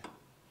leaving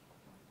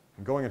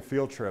and going on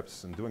field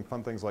trips and doing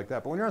fun things like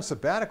that. But when you're on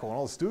sabbatical and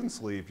all the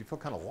students leave, you feel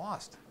kind of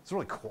lost. It's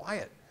really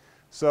quiet.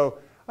 So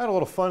I had a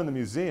little fun in the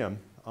museum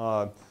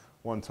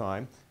one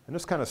time, and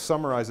this kind of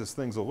summarizes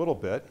things a little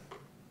bit.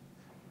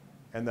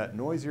 And that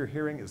noise you're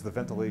hearing is the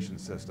ventilation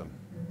system.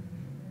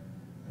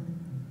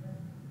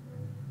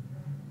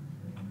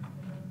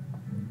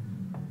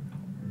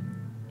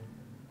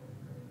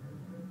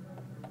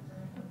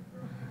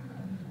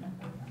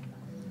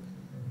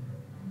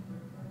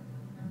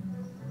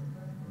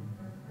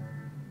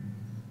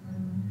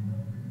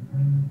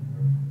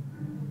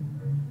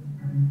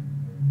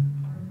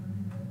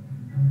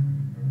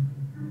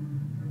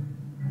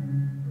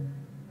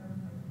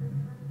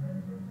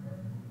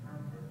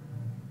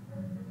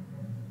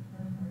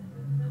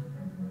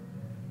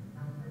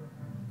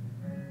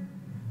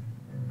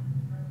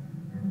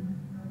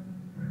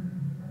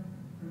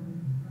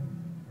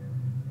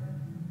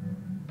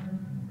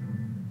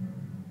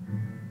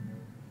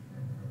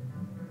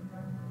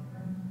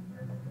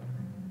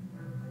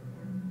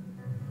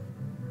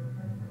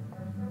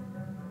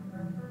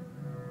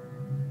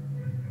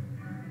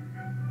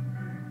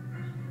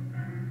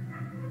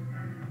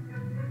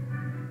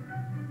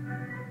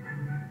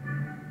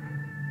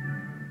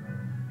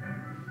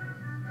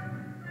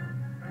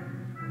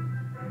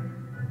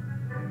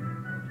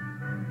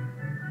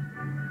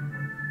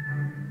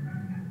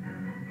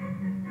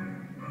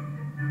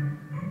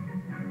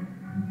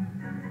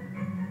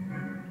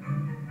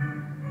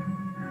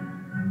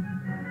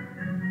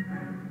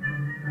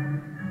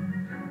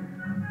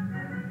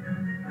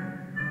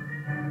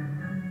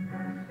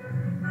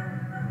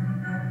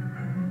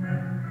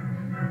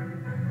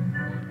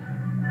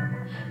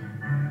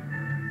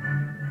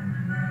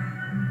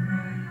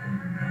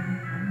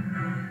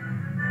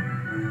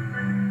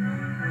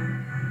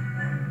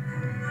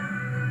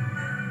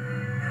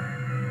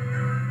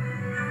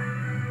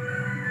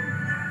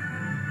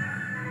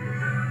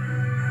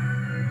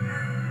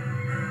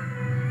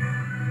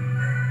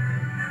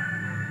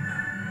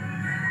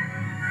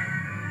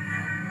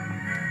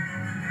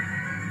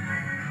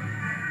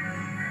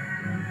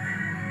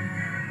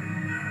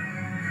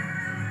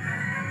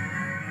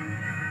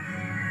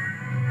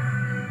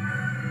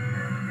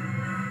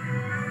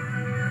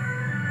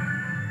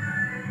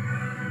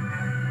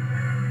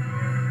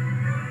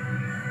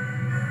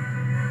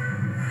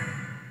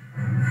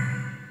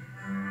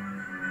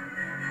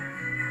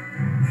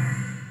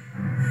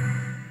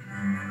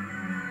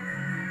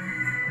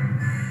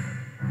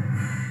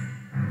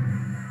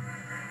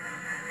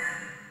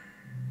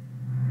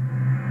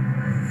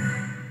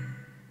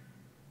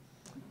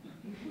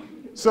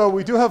 So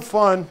we do have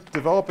fun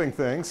developing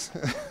things.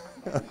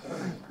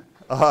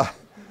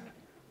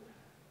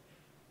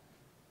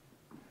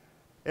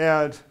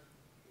 And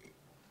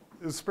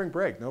it was spring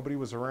break. Nobody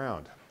was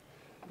around.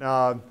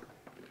 And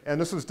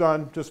this was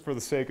done, just for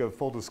the sake of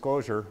full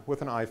disclosure,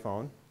 with an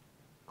iPhone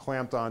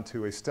clamped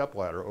onto a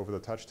stepladder over the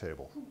touch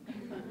table.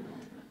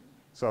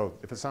 So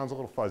if it sounds a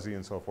little fuzzy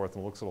and so forth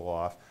and looks a little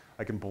off,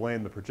 I can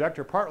blame the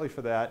projector partly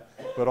for that,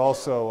 but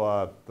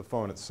also the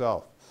phone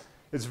itself.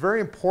 It's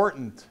very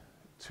important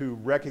to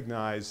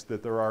recognize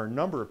that there are a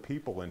number of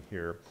people in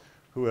here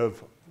who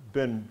have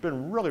been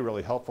really,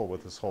 really helpful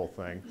with this whole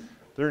thing.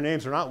 Their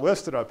names are not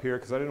listed up here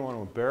because I didn't want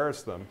to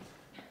embarrass them.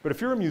 But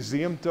if you're a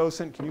museum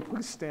docent, can you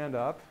please stand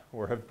up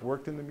or have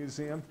worked in the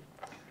museum?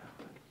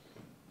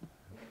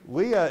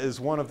 Leah is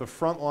one of the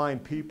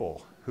frontline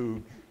people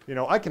who, you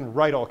know, I can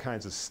write all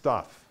kinds of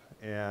stuff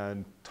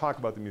and talk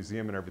about the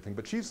museum and everything,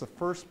 but she's the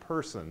first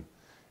person,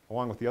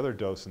 along with the other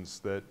docents,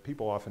 that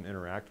people often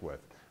interact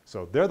with.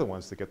 So they're the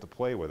ones that get to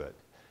play with it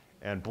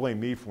and blame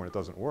me for when it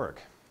doesn't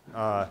work.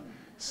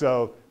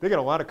 So they get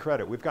a lot of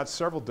credit. We've got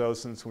several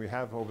docents, and we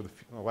have over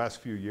the last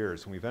few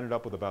years, and we've ended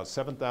up with about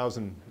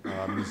 7,000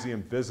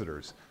 museum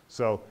visitors.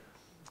 So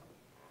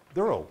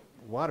there are a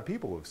lot of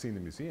people who have seen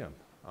the museum.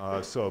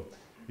 So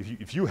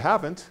if you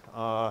haven't,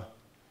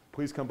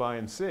 please come by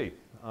and see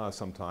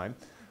sometime.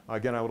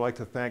 Again, I would like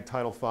to thank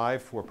Title V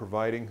for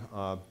providing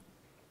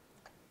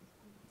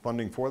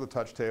funding for the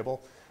touch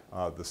table.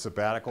 The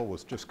sabbatical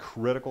was just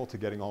critical to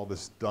getting all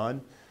this done.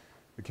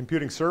 The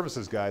computing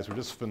services guys were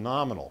just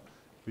phenomenal,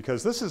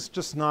 because this is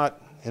just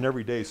not an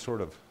everyday sort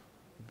of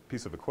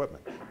piece of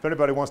equipment. If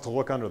anybody wants to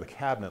look under the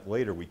cabinet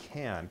later, we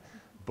can.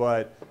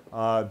 But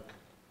it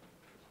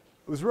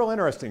was real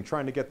interesting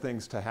trying to get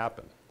things to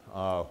happen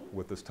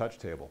with this touch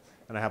table.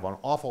 And I have an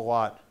awful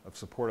lot of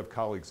supportive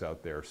colleagues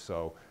out there.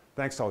 So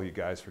thanks to all you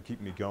guys for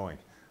keeping me going.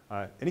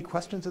 Any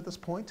questions at this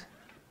point?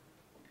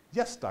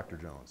 Yes, Dr.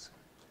 Jones.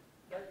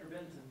 Dr.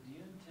 Benson, do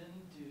you intend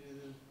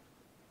to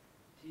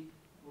take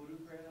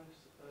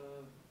photographs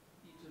of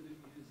each of the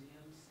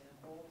museum's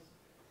samples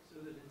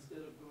so that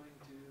instead of going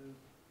to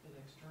an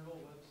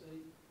external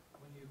website,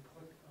 when you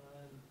click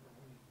on, or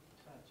when you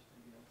touch,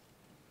 I guess,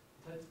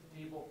 touch the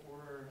table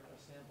for a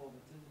sample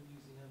that's in the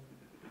museum,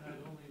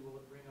 not only will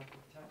it bring up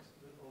the text,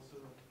 but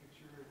also a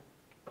picture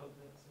of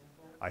that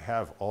sample? I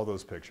have all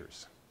those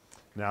pictures.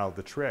 Now,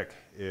 the trick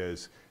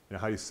is, you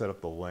know, how you set up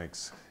the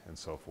links and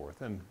so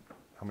forth. And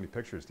how many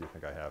pictures do you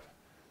think I have?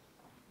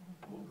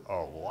 A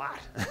lot.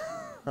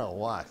 A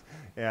lot.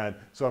 And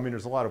so, I mean,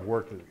 there's a lot of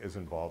work that is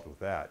involved with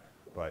that.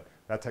 But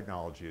that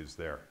technology is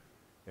there.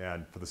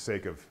 And for the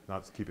sake of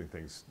not keeping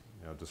things,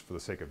 you know, just for the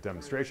sake of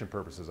demonstration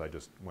purposes, I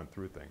just went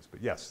through things.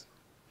 But yes,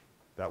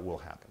 that will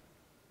happen.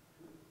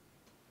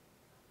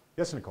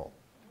 Yes, Nicole?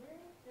 Where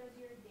does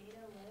your data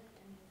live,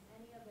 and is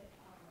any of it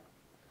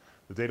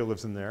public? The data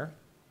lives in there.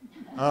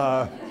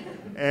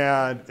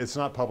 And it's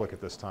not public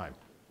at this time.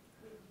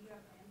 Do you have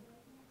plans or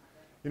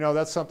anything? You know,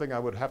 that's something I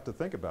would have to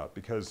think about,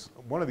 because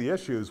one of the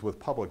issues with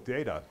public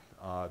data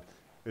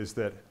is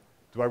that,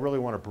 do I really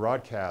want to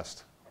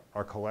broadcast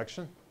our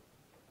collection?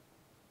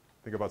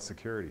 Think about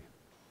security.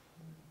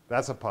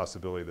 That's a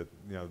possibility that,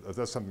 you know,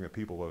 that's something that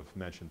people have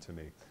mentioned to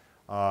me.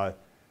 But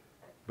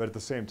at the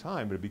same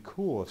time, it'd be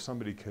cool if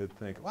somebody could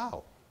think,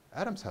 wow,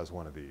 Adams has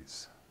one of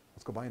these.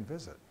 Let's go by and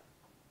visit.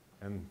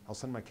 And I'll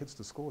send my kids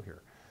to school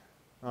here.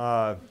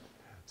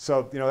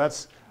 So, you know,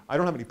 I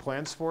don't have any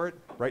plans for it.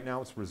 Right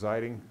now it's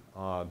residing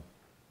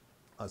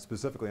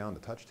specifically on the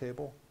touch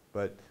table,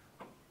 but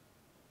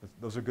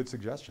those are good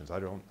suggestions.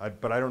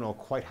 But I don't know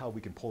quite how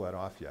we can pull that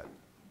off yet.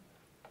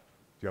 Do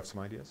you have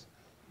some ideas?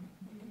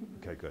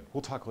 Okay, good.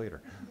 We'll talk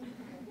later.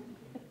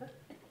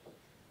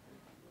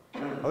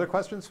 Other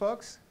questions,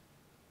 folks?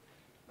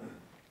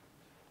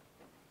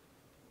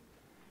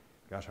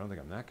 Gosh, I don't think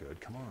I'm that good.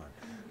 Come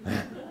on.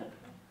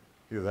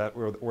 Either that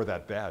or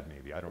that bad,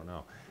 maybe. I don't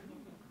know.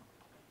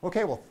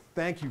 Okay, well,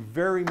 thank you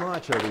very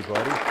much,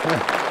 everybody.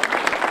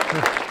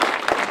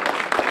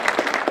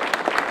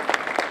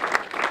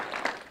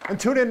 And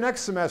tune in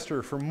next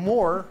semester for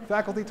more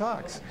faculty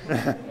talks.